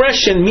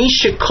expression, Mi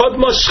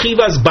shekodma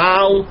shchivas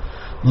baal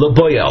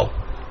leboyel.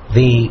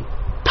 The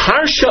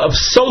parsha of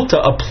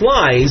Sotah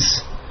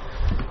applies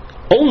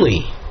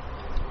only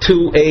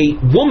to a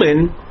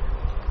woman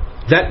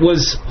that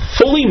was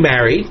fully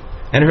married,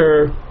 and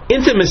her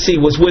intimacy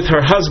was with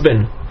her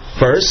husband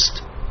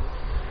first,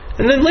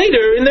 and then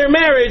later in their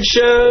marriage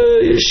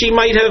she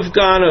might have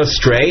gone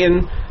astray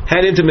and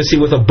had intimacy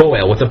with a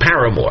boel, with a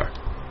paramour.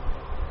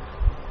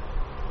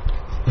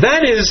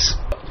 That is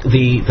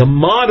the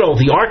model,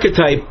 the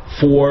archetype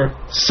for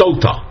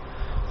Sotah.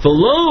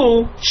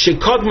 V'lo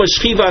shekodma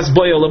shchivas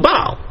boel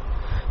lebal.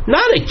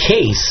 Not a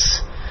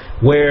case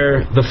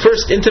where the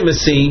first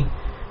intimacy,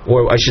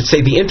 or I should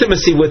say the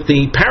intimacy with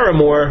the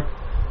paramour,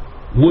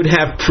 would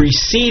have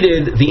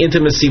preceded the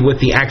intimacy with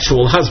the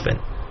actual husband.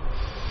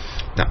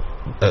 Now,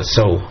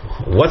 so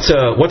what's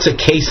a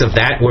case of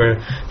that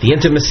where the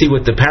intimacy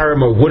with the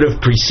paramour would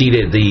have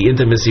preceded the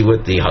intimacy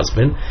with the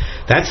husband?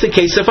 That's the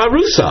case of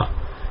Arusa.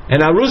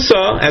 And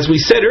Arusa, as we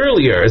said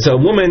earlier, is a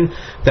woman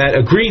that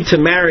agreed to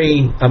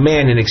marry a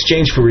man in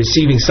exchange for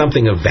receiving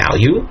something of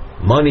value,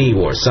 money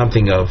or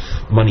something of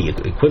money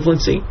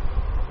equivalency.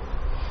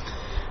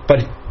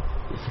 But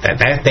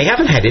they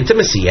haven't had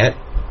intimacy yet.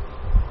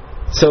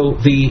 So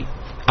the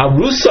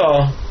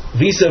Arusa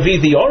vis-a-vis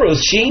the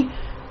Orus,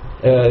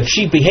 if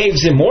she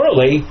behaves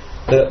immorally,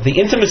 the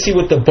intimacy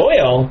with the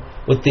boel,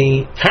 with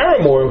the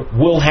paramour,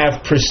 will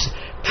have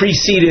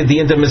preceded the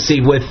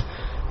intimacy with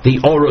the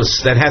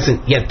Orus that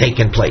hasn't yet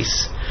taken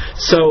place.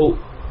 So,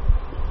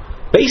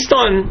 based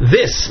on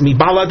this, Mi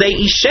baladei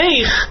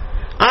isheich,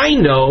 I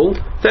know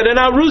that an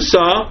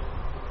Arusa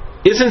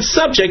isn't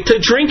subject to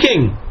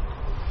drinking.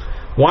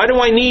 Why do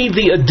I need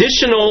the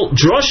additional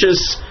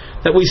drushes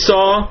that we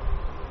saw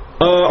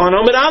on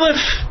Omid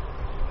Aleph?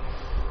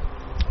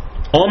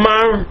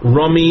 Omar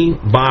Rami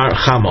Bar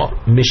Chama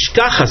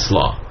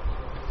Mishkachasla.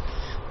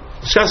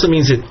 Mishkachasla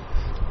means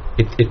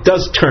it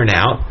does turn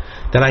out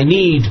that I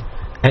need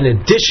an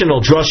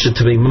additional drusha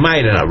to be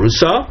mamayit and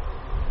Arusa.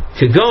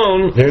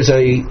 Kagon, there's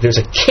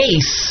a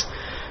case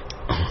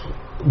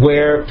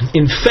where,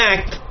 in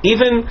fact,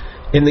 even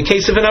in the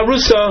case of an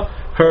Arusa,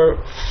 her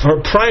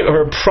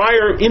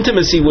prior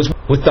intimacy was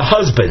with the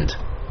husband.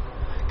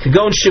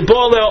 Kagon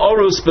shibol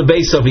orus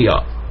bebeis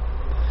aviyah.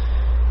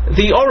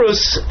 The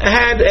Orus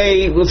had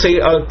a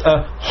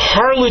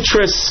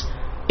harlotrous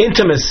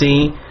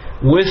intimacy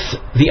with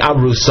the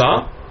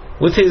Arusa,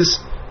 with his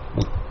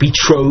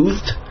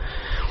betrothed,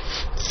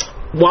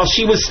 while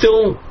she was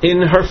still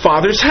in her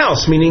father's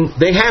house, meaning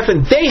they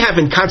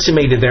haven't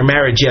consummated their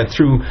marriage yet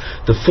through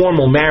the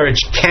formal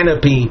marriage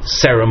canopy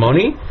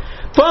ceremony,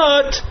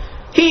 but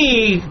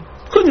he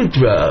couldn't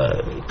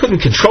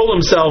control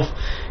himself,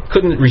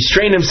 couldn't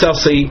restrain himself,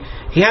 so he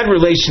had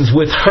relations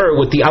with her,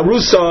 with the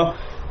Arusa,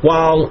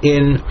 while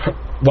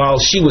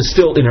she was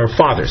still in her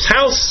father's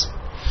house.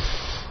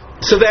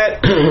 So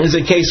that is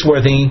a case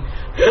where the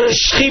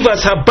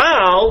Shchivas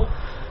Habal,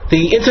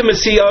 the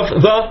intimacy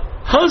of the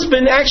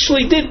husband,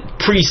 actually did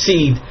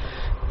precede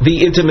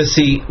the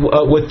intimacy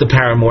with the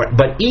paramour.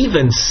 But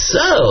even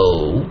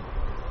so,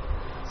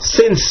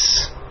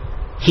 since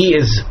he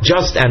is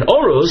just an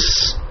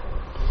Orus,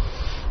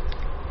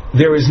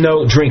 there is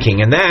no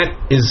drinking, and that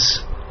is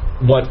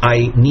what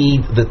I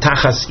need the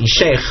Tachas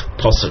Ishech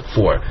pasuk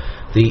for.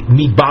 The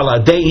Mibala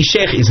De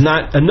Ishech is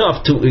not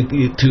enough to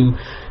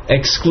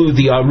exclude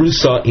the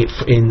Arusa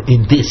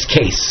in this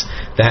case,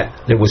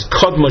 that there was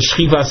Kodma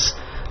Shchivas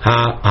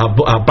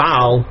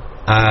HaBaal,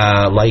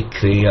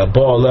 like the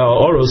Baal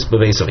Orus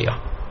Bevesavia.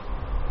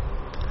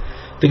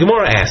 The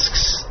Gemara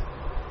asks,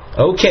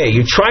 okay,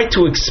 you tried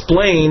to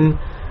explain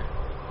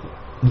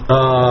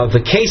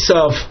the case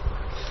of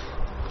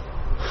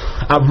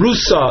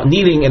Arusa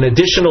needing an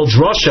additional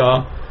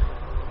drasha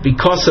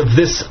because of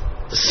this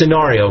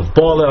scenario of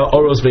Baal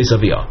Orus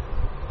Bevesavia.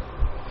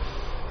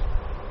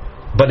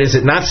 But is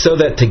it not so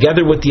that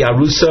together with the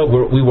Arusa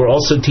we were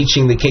also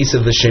teaching the case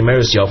of the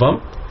Shemeres Yavam?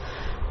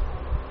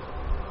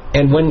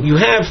 And when you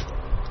have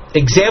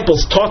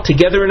examples taught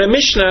together in a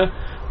Mishnah,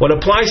 what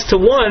applies to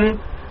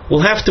one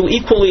will have to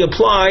equally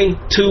apply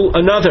to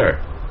another.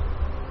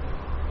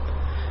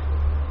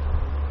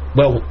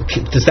 Well,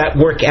 does that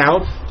work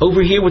out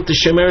over here with the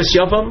Shemeres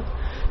Yavam?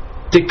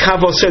 De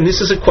Kavasa, and this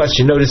is a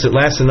question, notice it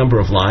lasts a number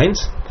of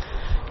lines.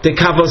 De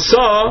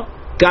Kavasa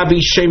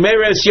Gabi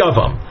Shemeres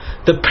Yavam.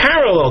 The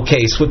parallel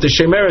case with the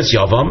Shemeres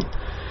Yavam,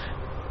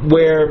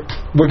 where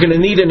we're going to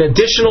need an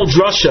additional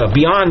drasha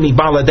beyond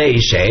Mibala Dei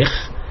Sheikh,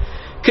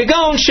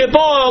 Kagon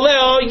Sheba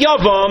Leo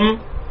Yavam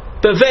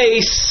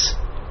Beves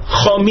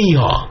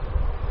Chomiha,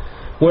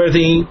 where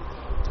the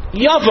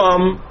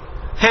Yavam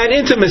had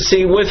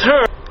intimacy with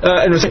her,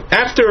 and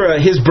after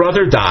his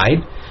brother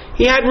died,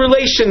 he had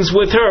relations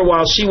with her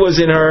while she was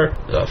in her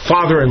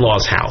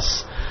father-in-law's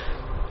house,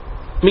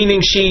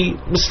 meaning she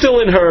was still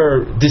in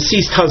her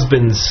deceased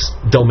husband's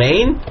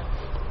domain,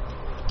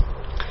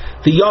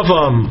 the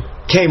Yavam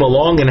came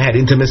along and had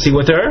intimacy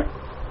with her.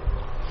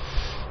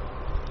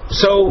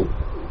 So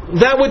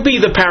that would be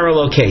the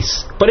parallel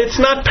case. But it's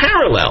not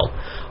parallel.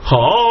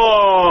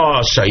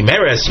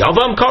 Shomeres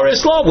Yavam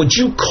Kares Law. Would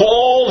you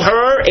call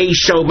her a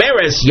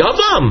Shomeres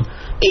Yavam?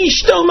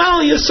 Ishto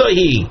Mal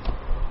Yasahi.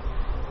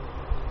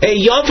 A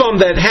Yavam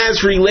that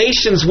has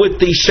relations with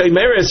the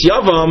Shomeres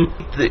Yavam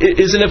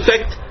is in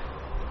effect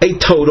a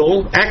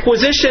total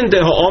acquisition.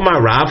 The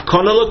Ha'omar Rav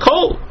Kana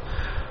L'Kol.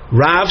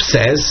 Rav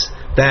says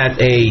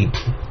that a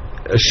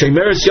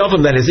Shomeres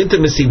Yavam that has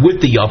intimacy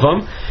with the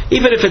Yavam,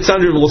 even if it's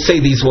under, we'll say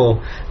these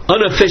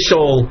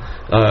unofficial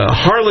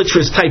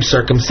harlotrous type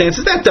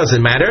circumstances, that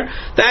doesn't matter.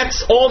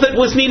 That's all that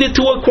was needed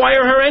to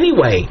acquire her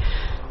anyway.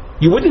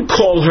 You wouldn't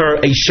call her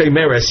a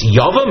Shomeres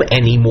Yavam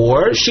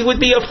anymore. She would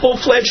be a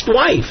full-fledged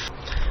wife.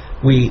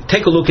 We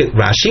take a look at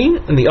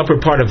Rashi in the upper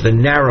part of the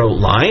narrow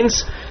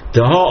lines.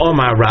 Deha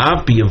Omar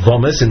Rav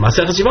b'Yavomis in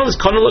Maseches Yavomis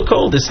Kana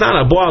L'Kol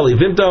Disnana Boal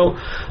Yivimto.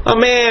 A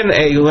man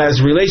who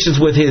has relations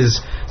with his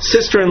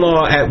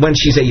sister-in-law when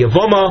she's a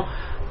Yavoma,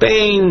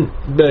 Bein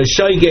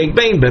B'Shoigeg,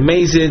 Bein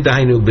B'Mezid,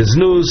 Dainu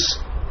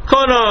B'Znus,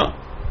 Kana,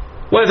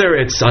 whether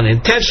it's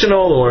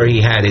unintentional or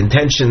he had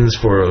intentions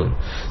for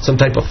some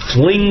type of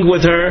fling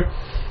with her,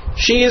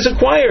 she is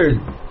acquired.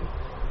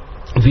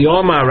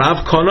 V'Omar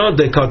Rav Kana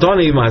de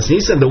Katani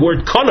Masnis, and the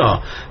word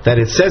Kana that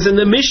it says in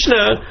the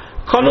Mishnah,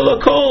 Kana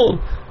L'Kol.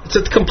 It's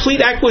a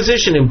complete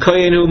acquisition. If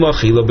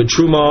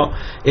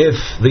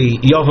the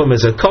Yavam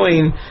is a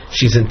Kohen,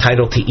 she's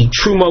entitled to eat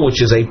Truma,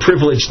 which is a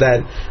privilege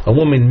that a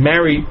woman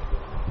married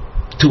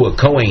to a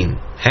Kohen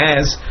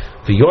has.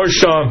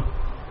 V'Yorsha,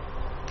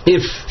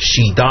 if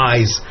she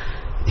dies,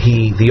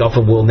 the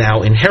Yavam will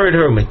now inherit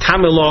her,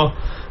 Metamila,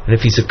 and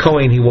if he's a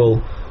Kohen, he will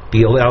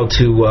be allowed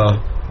to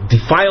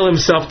defile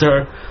himself to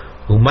her.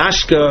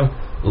 Umashka,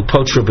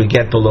 Upotra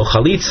beget below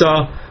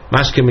Chalitza.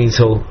 Mashka means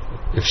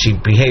if she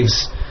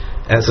behaves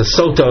as a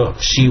Sotah,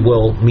 she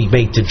will be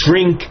made to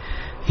drink.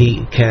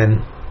 He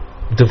can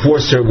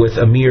divorce her with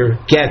a mere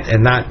get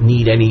and not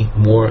need any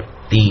more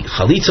the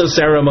Chalitza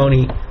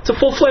ceremony. It's a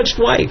full-fledged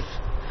wife.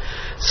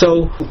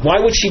 So why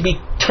would she be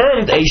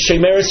termed a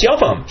Shomeres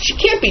Yavam? She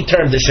can't be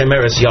termed a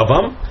Shomeres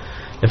Yavam.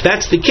 If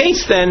that's the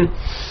case, then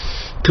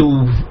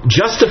to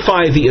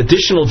justify the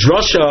additional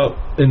drasha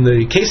in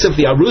the case of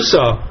the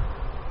Arusa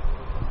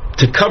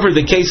to cover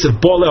the case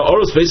of Bola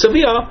Orus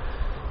Vesavia,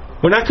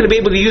 we're not going to be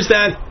able to use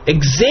that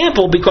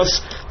example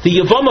because the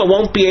Yavama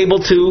won't be able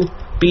to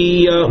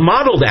be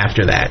modeled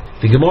after that.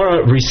 The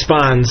Gemara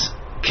responds,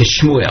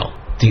 Kishmuel,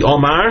 the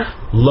Omar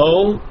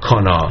Lo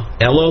Kana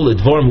Elo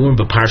Lidvor Murim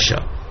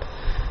B'Parsha.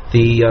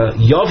 The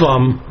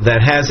Yavam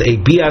that has a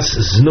Bias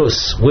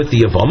Znus with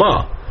the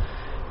Yavama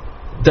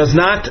does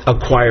not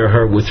acquire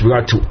her with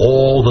regard to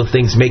all the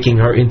things making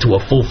her into a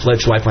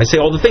full-fledged wife. I say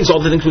all the things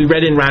we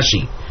read in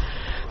Rashi.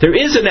 There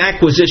is an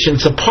acquisition,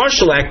 it's a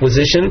partial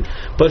acquisition,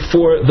 but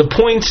for the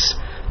points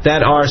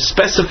that are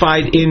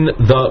specified in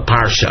the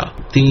Parsha.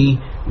 The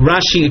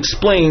Rashi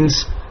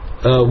explains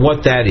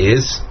what that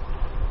is.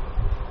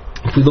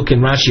 If we look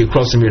in Rashi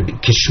across the mirror,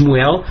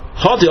 Kishmuel,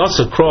 Hadi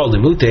also Kral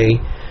Limute,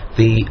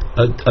 the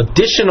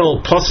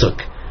additional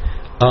pasuk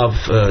of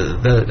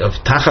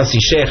Tachas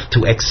Yishech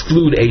to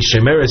exclude a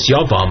Shomeres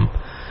Yavam,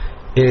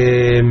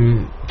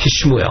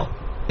 Kishmuel.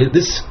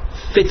 This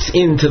fits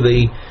into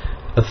the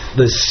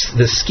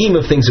scheme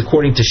of things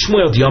according to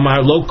Shmuel.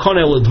 Yomar Lo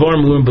Konel Advar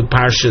Murim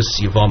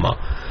B'Parshas Yavama.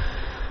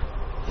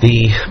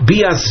 The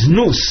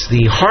Biaznus,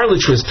 the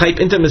harlotrous type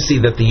intimacy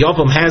that the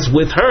Yavam has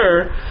with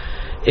her,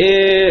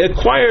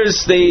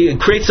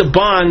 creates a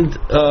bond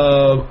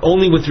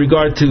only with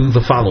regard to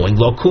the following: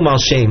 Lo Kumal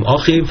Shem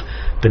Achiv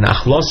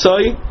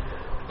B'Nachlosai,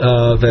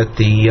 that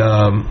the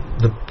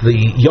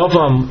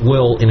Yavam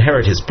will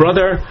inherit his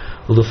brother,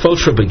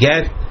 L'Fotra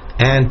Beget,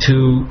 and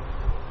to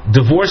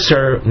divorce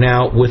her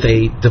now with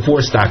a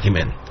divorce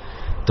document.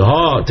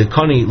 Daha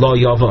Dekani Lo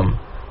Yavam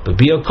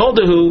B'Bia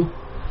Koldahu,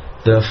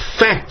 the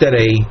fact that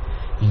a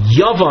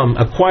Yavam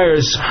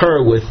acquires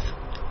her with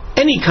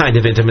any kind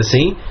of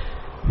intimacy,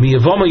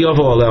 Miyavama Yavo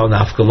Aleo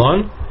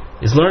Nafkalon,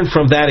 is learned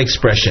from that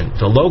expression.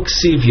 V'lo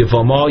ksiv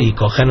Yavama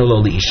yikochenu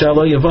lo liisha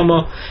lo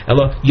Yavama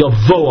elo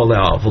Yavo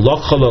Aleo v'lo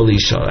cholo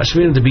liisha.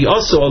 Ashmirim to be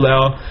also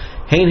Aleo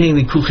hein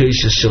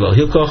likuchish shelo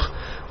hilkoch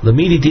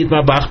lamidi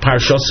ditmar bach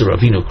parshos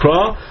Ravinu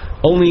Kra.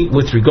 Only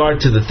with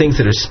regard to the things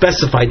that are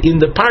specified in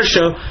the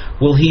parsha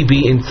will he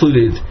be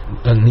included.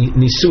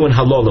 Nisuan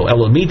halolo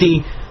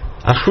elomidi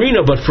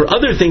achrina, but for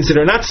other things that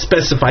are not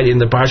specified in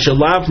the parsha,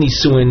 lav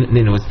nisuin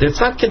ninu. It's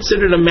not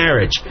considered a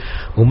marriage.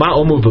 Uma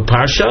omu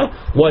b'parsha,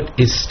 what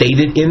is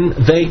stated in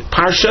the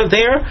parsha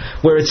there,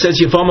 where it says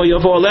Yavama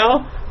Yavo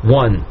Alel,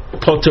 1.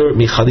 Poter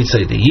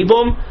michalitza de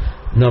yibum.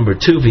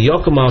 2.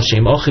 V'yokum al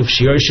shem ochiv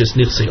shiyoshis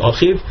nichsei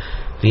ochiv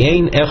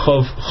v'ein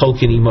echov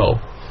chokin imo.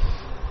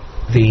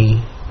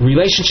 The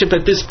relationship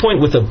at this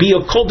point with a Bia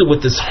Kolda,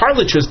 with this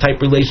harlotrous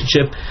type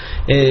relationship,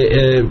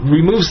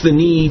 removes the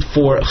need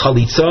for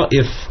Chalitza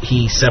if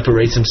he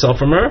separates himself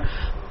from her,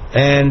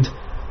 and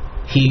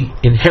he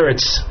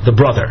inherits the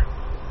brother.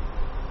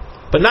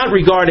 But not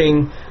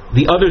regarding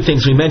the other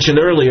things we mentioned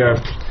earlier,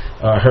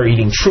 her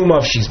eating truma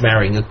if she's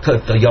marrying the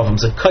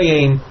Yavam's a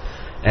Kayin,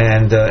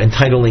 and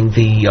entitling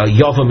the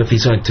Yavam if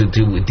he's going to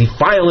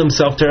defile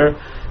himself to her,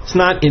 it's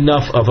not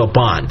enough of a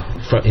bond.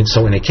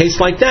 So in a case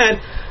like that,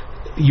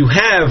 you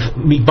have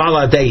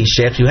Mibala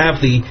Deishech, you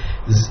have the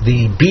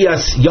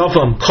Bias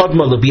Yavam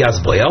Kodma Lebias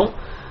Boel.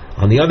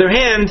 On the other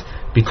hand,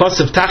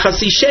 because of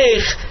Tachasi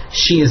Sheikh,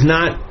 she is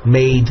not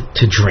made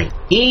to drink.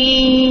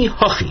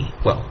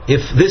 Well,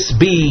 if this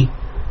be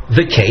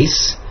the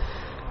case,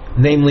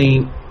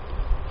 namely,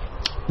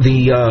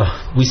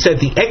 we said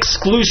the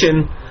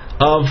exclusion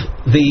of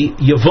the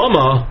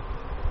Yavama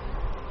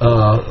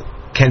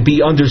can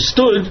be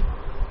understood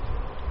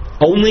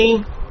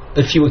only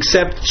if you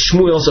accept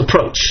Shmuel's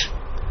approach.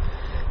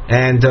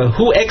 And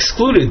who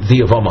excluded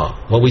the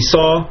Yavama? Well, we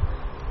saw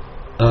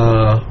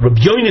Rabbi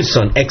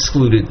Yonason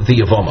excluded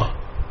the Yavama.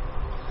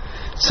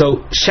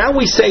 So, shall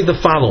we say the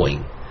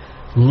following?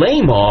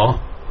 Lema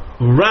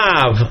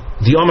Rav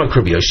Dioma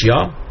Rabbi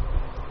Yoshia,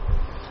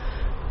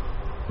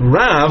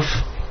 Rav,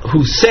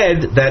 who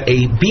said that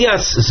a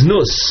bias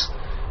znus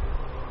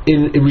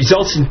it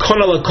results in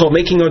konalakol,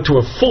 making her to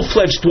a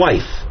full-fledged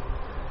wife,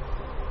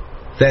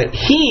 that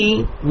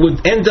he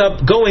would end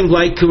up going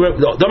like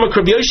Dioma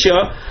Rabbi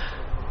Yoshia.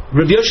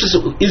 Rabbi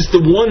Yoshia is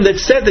the one that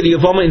said that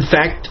Yavama in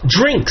fact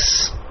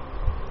drinks,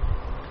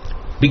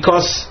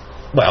 because,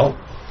 well,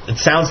 it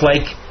sounds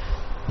like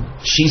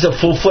she's a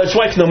full-fledged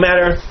wife no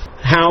matter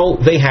how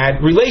they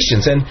had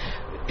relations. And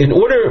in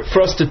order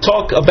for us to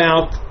talk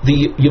about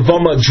the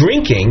Yavama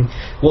drinking,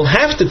 we'll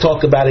have to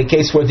talk about a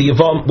case where the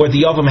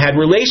Yavam had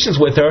relations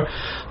with her.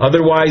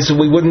 Otherwise,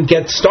 we wouldn't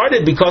get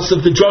started because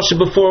of the drasha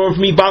before of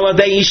Mibala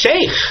Dei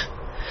Sheikh.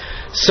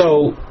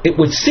 So it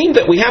would seem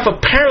that we have a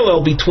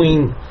parallel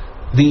between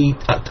the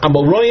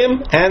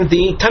Amoraim and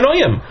the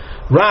Tanoim.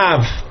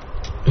 Rav,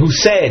 who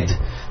said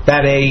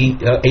that a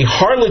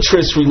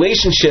harlotrous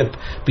relationship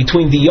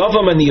between the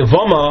Yavam and the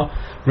Yavama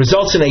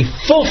results in a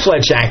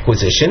full-fledged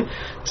acquisition,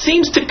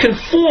 seems to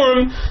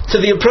conform to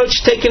the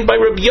approach taken by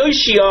Rabbi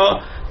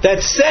Yoshia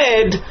that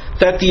said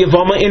that the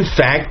Yavama in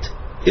fact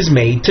is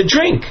made to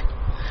drink.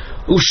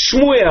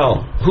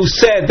 Ushmuel, who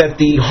said that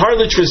the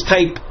harlotrous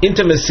type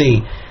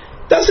intimacy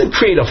doesn't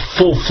create a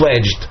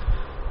full-fledged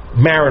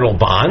marital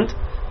bond,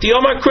 the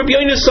Omar Rabbi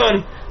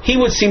Yonason, he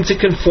would seem to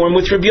conform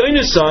with Rabbi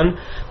Yonason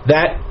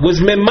that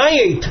was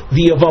memayet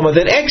the Yavama,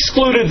 that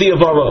excluded the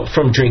Yavama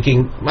from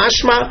drinking.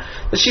 Mashma,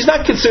 that she's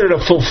not considered a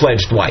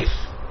full-fledged wife.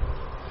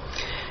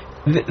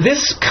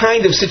 This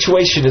kind of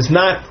situation is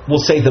not, we'll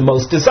say, the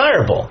most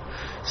desirable.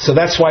 So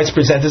that's why it's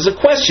presented as a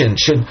question.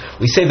 Should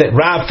we say that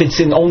Rav fits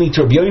in only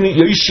to Rabbi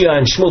Yoshia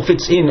and Shmuel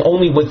fits in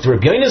only with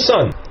Rabbi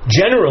Yonason?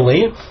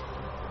 Generally,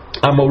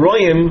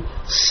 Amoraim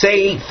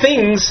say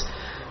things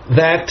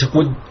that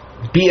would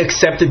be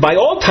accepted by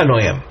all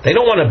Tanoim. They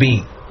don't want to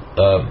be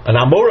an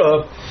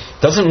Amora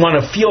doesn't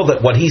want to feel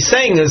that what he's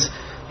saying is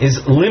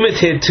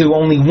limited to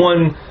only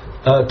one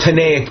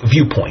Tanaic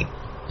viewpoint.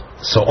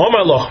 So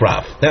Omar Loch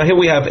Rav. Now here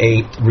we have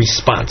a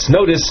response.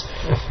 Notice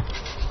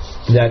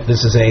that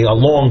this is a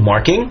long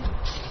marking.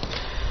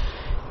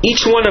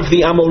 Each one of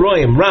the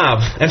Amoraim,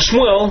 Rav and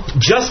Shmuel,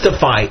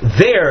 justify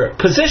their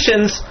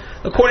positions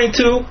according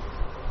to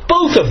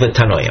both of the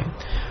Tanoim.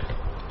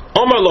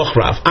 Omar Loch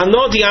Rav,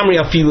 Ano di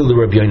Amri afilu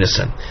Rabbi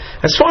Yonason.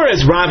 As far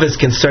as Rav is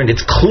concerned,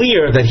 it's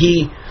clear that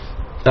he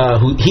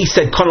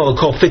said Konal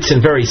Kol fits in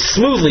very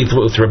smoothly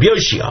with Rabbi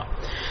Yoshia.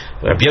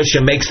 Rabbi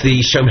Yoshia makes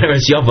the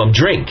Shomeres Yavam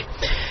drink.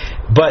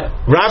 But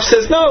Rav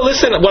says, no,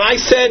 listen, what I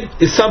said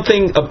is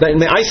something,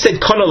 I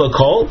said Konal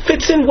Kol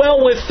fits in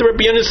well with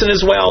Rabbi Yonason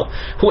as well,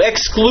 who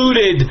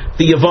excluded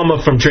the Yavama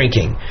from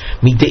drinking.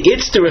 From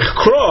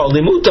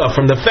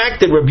the fact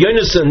that Rabbi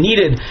Yonason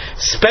needed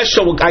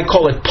special, I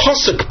call it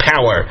pasuk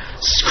power,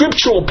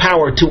 scriptural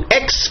power to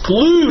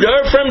exclude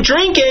her from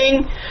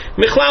drinking,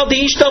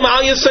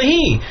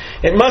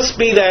 it must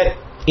be that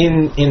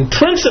in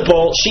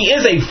principle she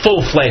is a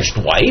full-fledged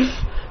wife.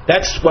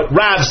 That's what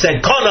Rav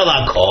said,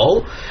 Konal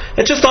Kol.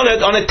 And just on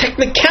a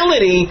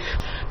technicality,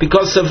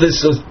 because of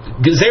this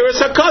Gezeres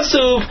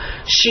HaKasuv,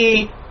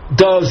 she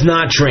does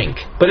not drink.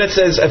 But it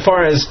says, as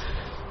far as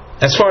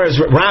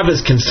Rav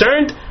is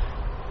concerned,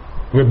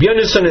 Rabbi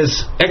Yonason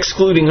is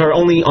excluding her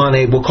only on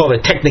we'll call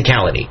it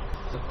technicality.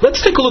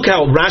 Let's take a look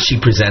how Rashi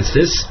presents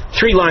this.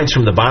 3 lines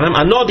from the bottom.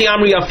 Ano di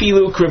Amri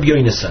afilu Rabbi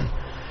Yonason.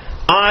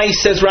 I,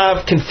 says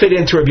Rav, can fit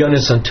into Rabbi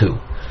Yonason too.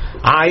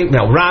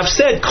 Rav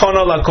said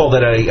Konal Kol,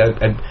 that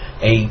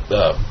a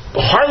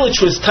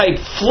harlotrous type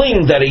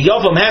fling that a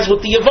Yavam has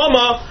with the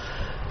Yavama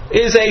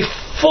is a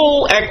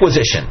full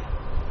acquisition.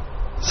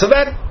 So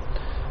that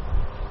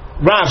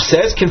Rav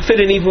says can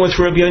fit in even with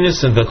Rabbi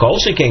Yonason. V'kol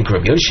shekain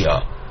Rabbi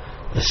Yoshia.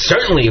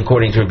 Certainly,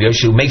 according to Rabbi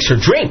Yoshia, who makes her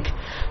drink.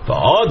 The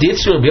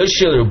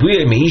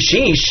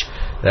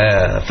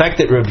fact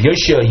that Rabbi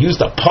Yoshia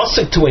used a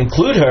pasuk to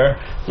include her,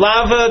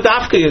 lava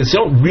dafka, you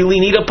don't really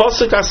need a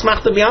pasuk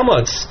asmachta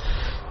b'yama. It's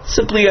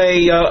simply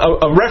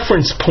a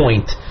reference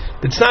point.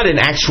 It's not an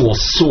actual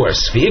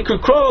source. The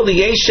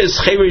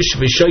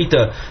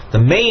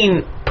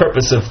main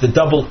purpose of the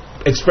double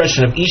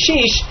expression of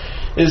ishish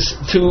is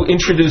to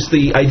introduce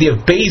the idea of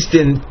Beis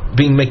Din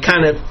being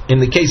mekanef in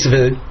the case of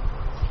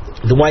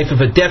the wife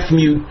of a deaf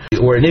mute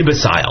or an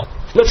imbecile.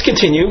 Let's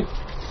continue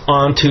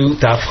on to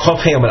Daf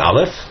Chof Amud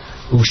Aleph.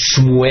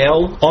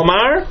 Shmuel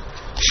Omar.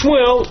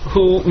 Shmuel,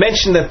 who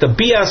mentioned that the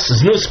bias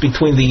znus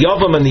between the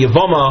Yavam and the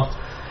Yavama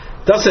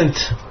doesn't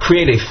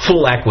create a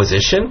full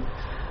acquisition.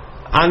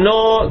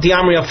 Ano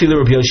diamri afilu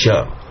Rabbi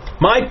Yoshia.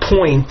 My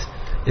point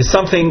is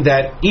something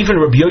that even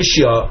Rabbi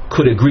Yoshia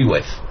could agree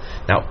with.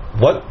 Now,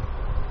 what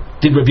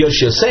did Rabbi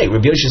Yoshia say?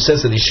 Rabbi Yoshia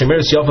says that the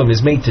Shemeres Yavam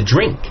is made to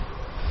drink.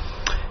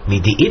 From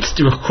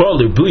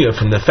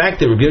the fact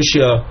that Rabbi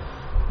Yoshia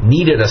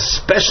needed a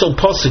special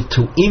pasuk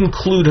to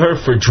include her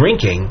for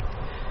drinking,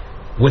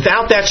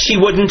 without that she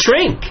wouldn't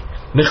drink.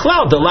 It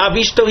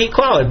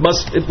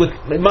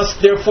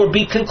must therefore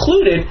be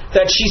concluded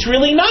that she's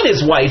really not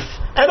his wife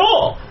at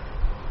all.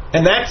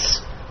 And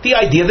that's the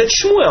idea that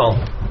Shmuel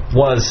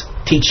was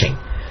teaching.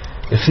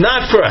 If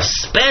not for a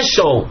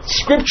special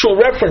scriptural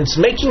reference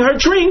making her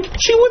drink,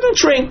 she wouldn't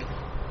drink.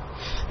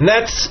 And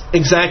that's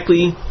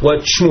exactly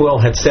what Shmuel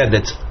had said.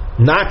 That's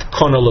not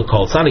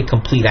konolakol. It's not a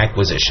complete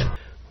acquisition.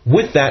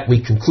 With that,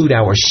 we conclude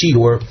our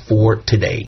shiur for today.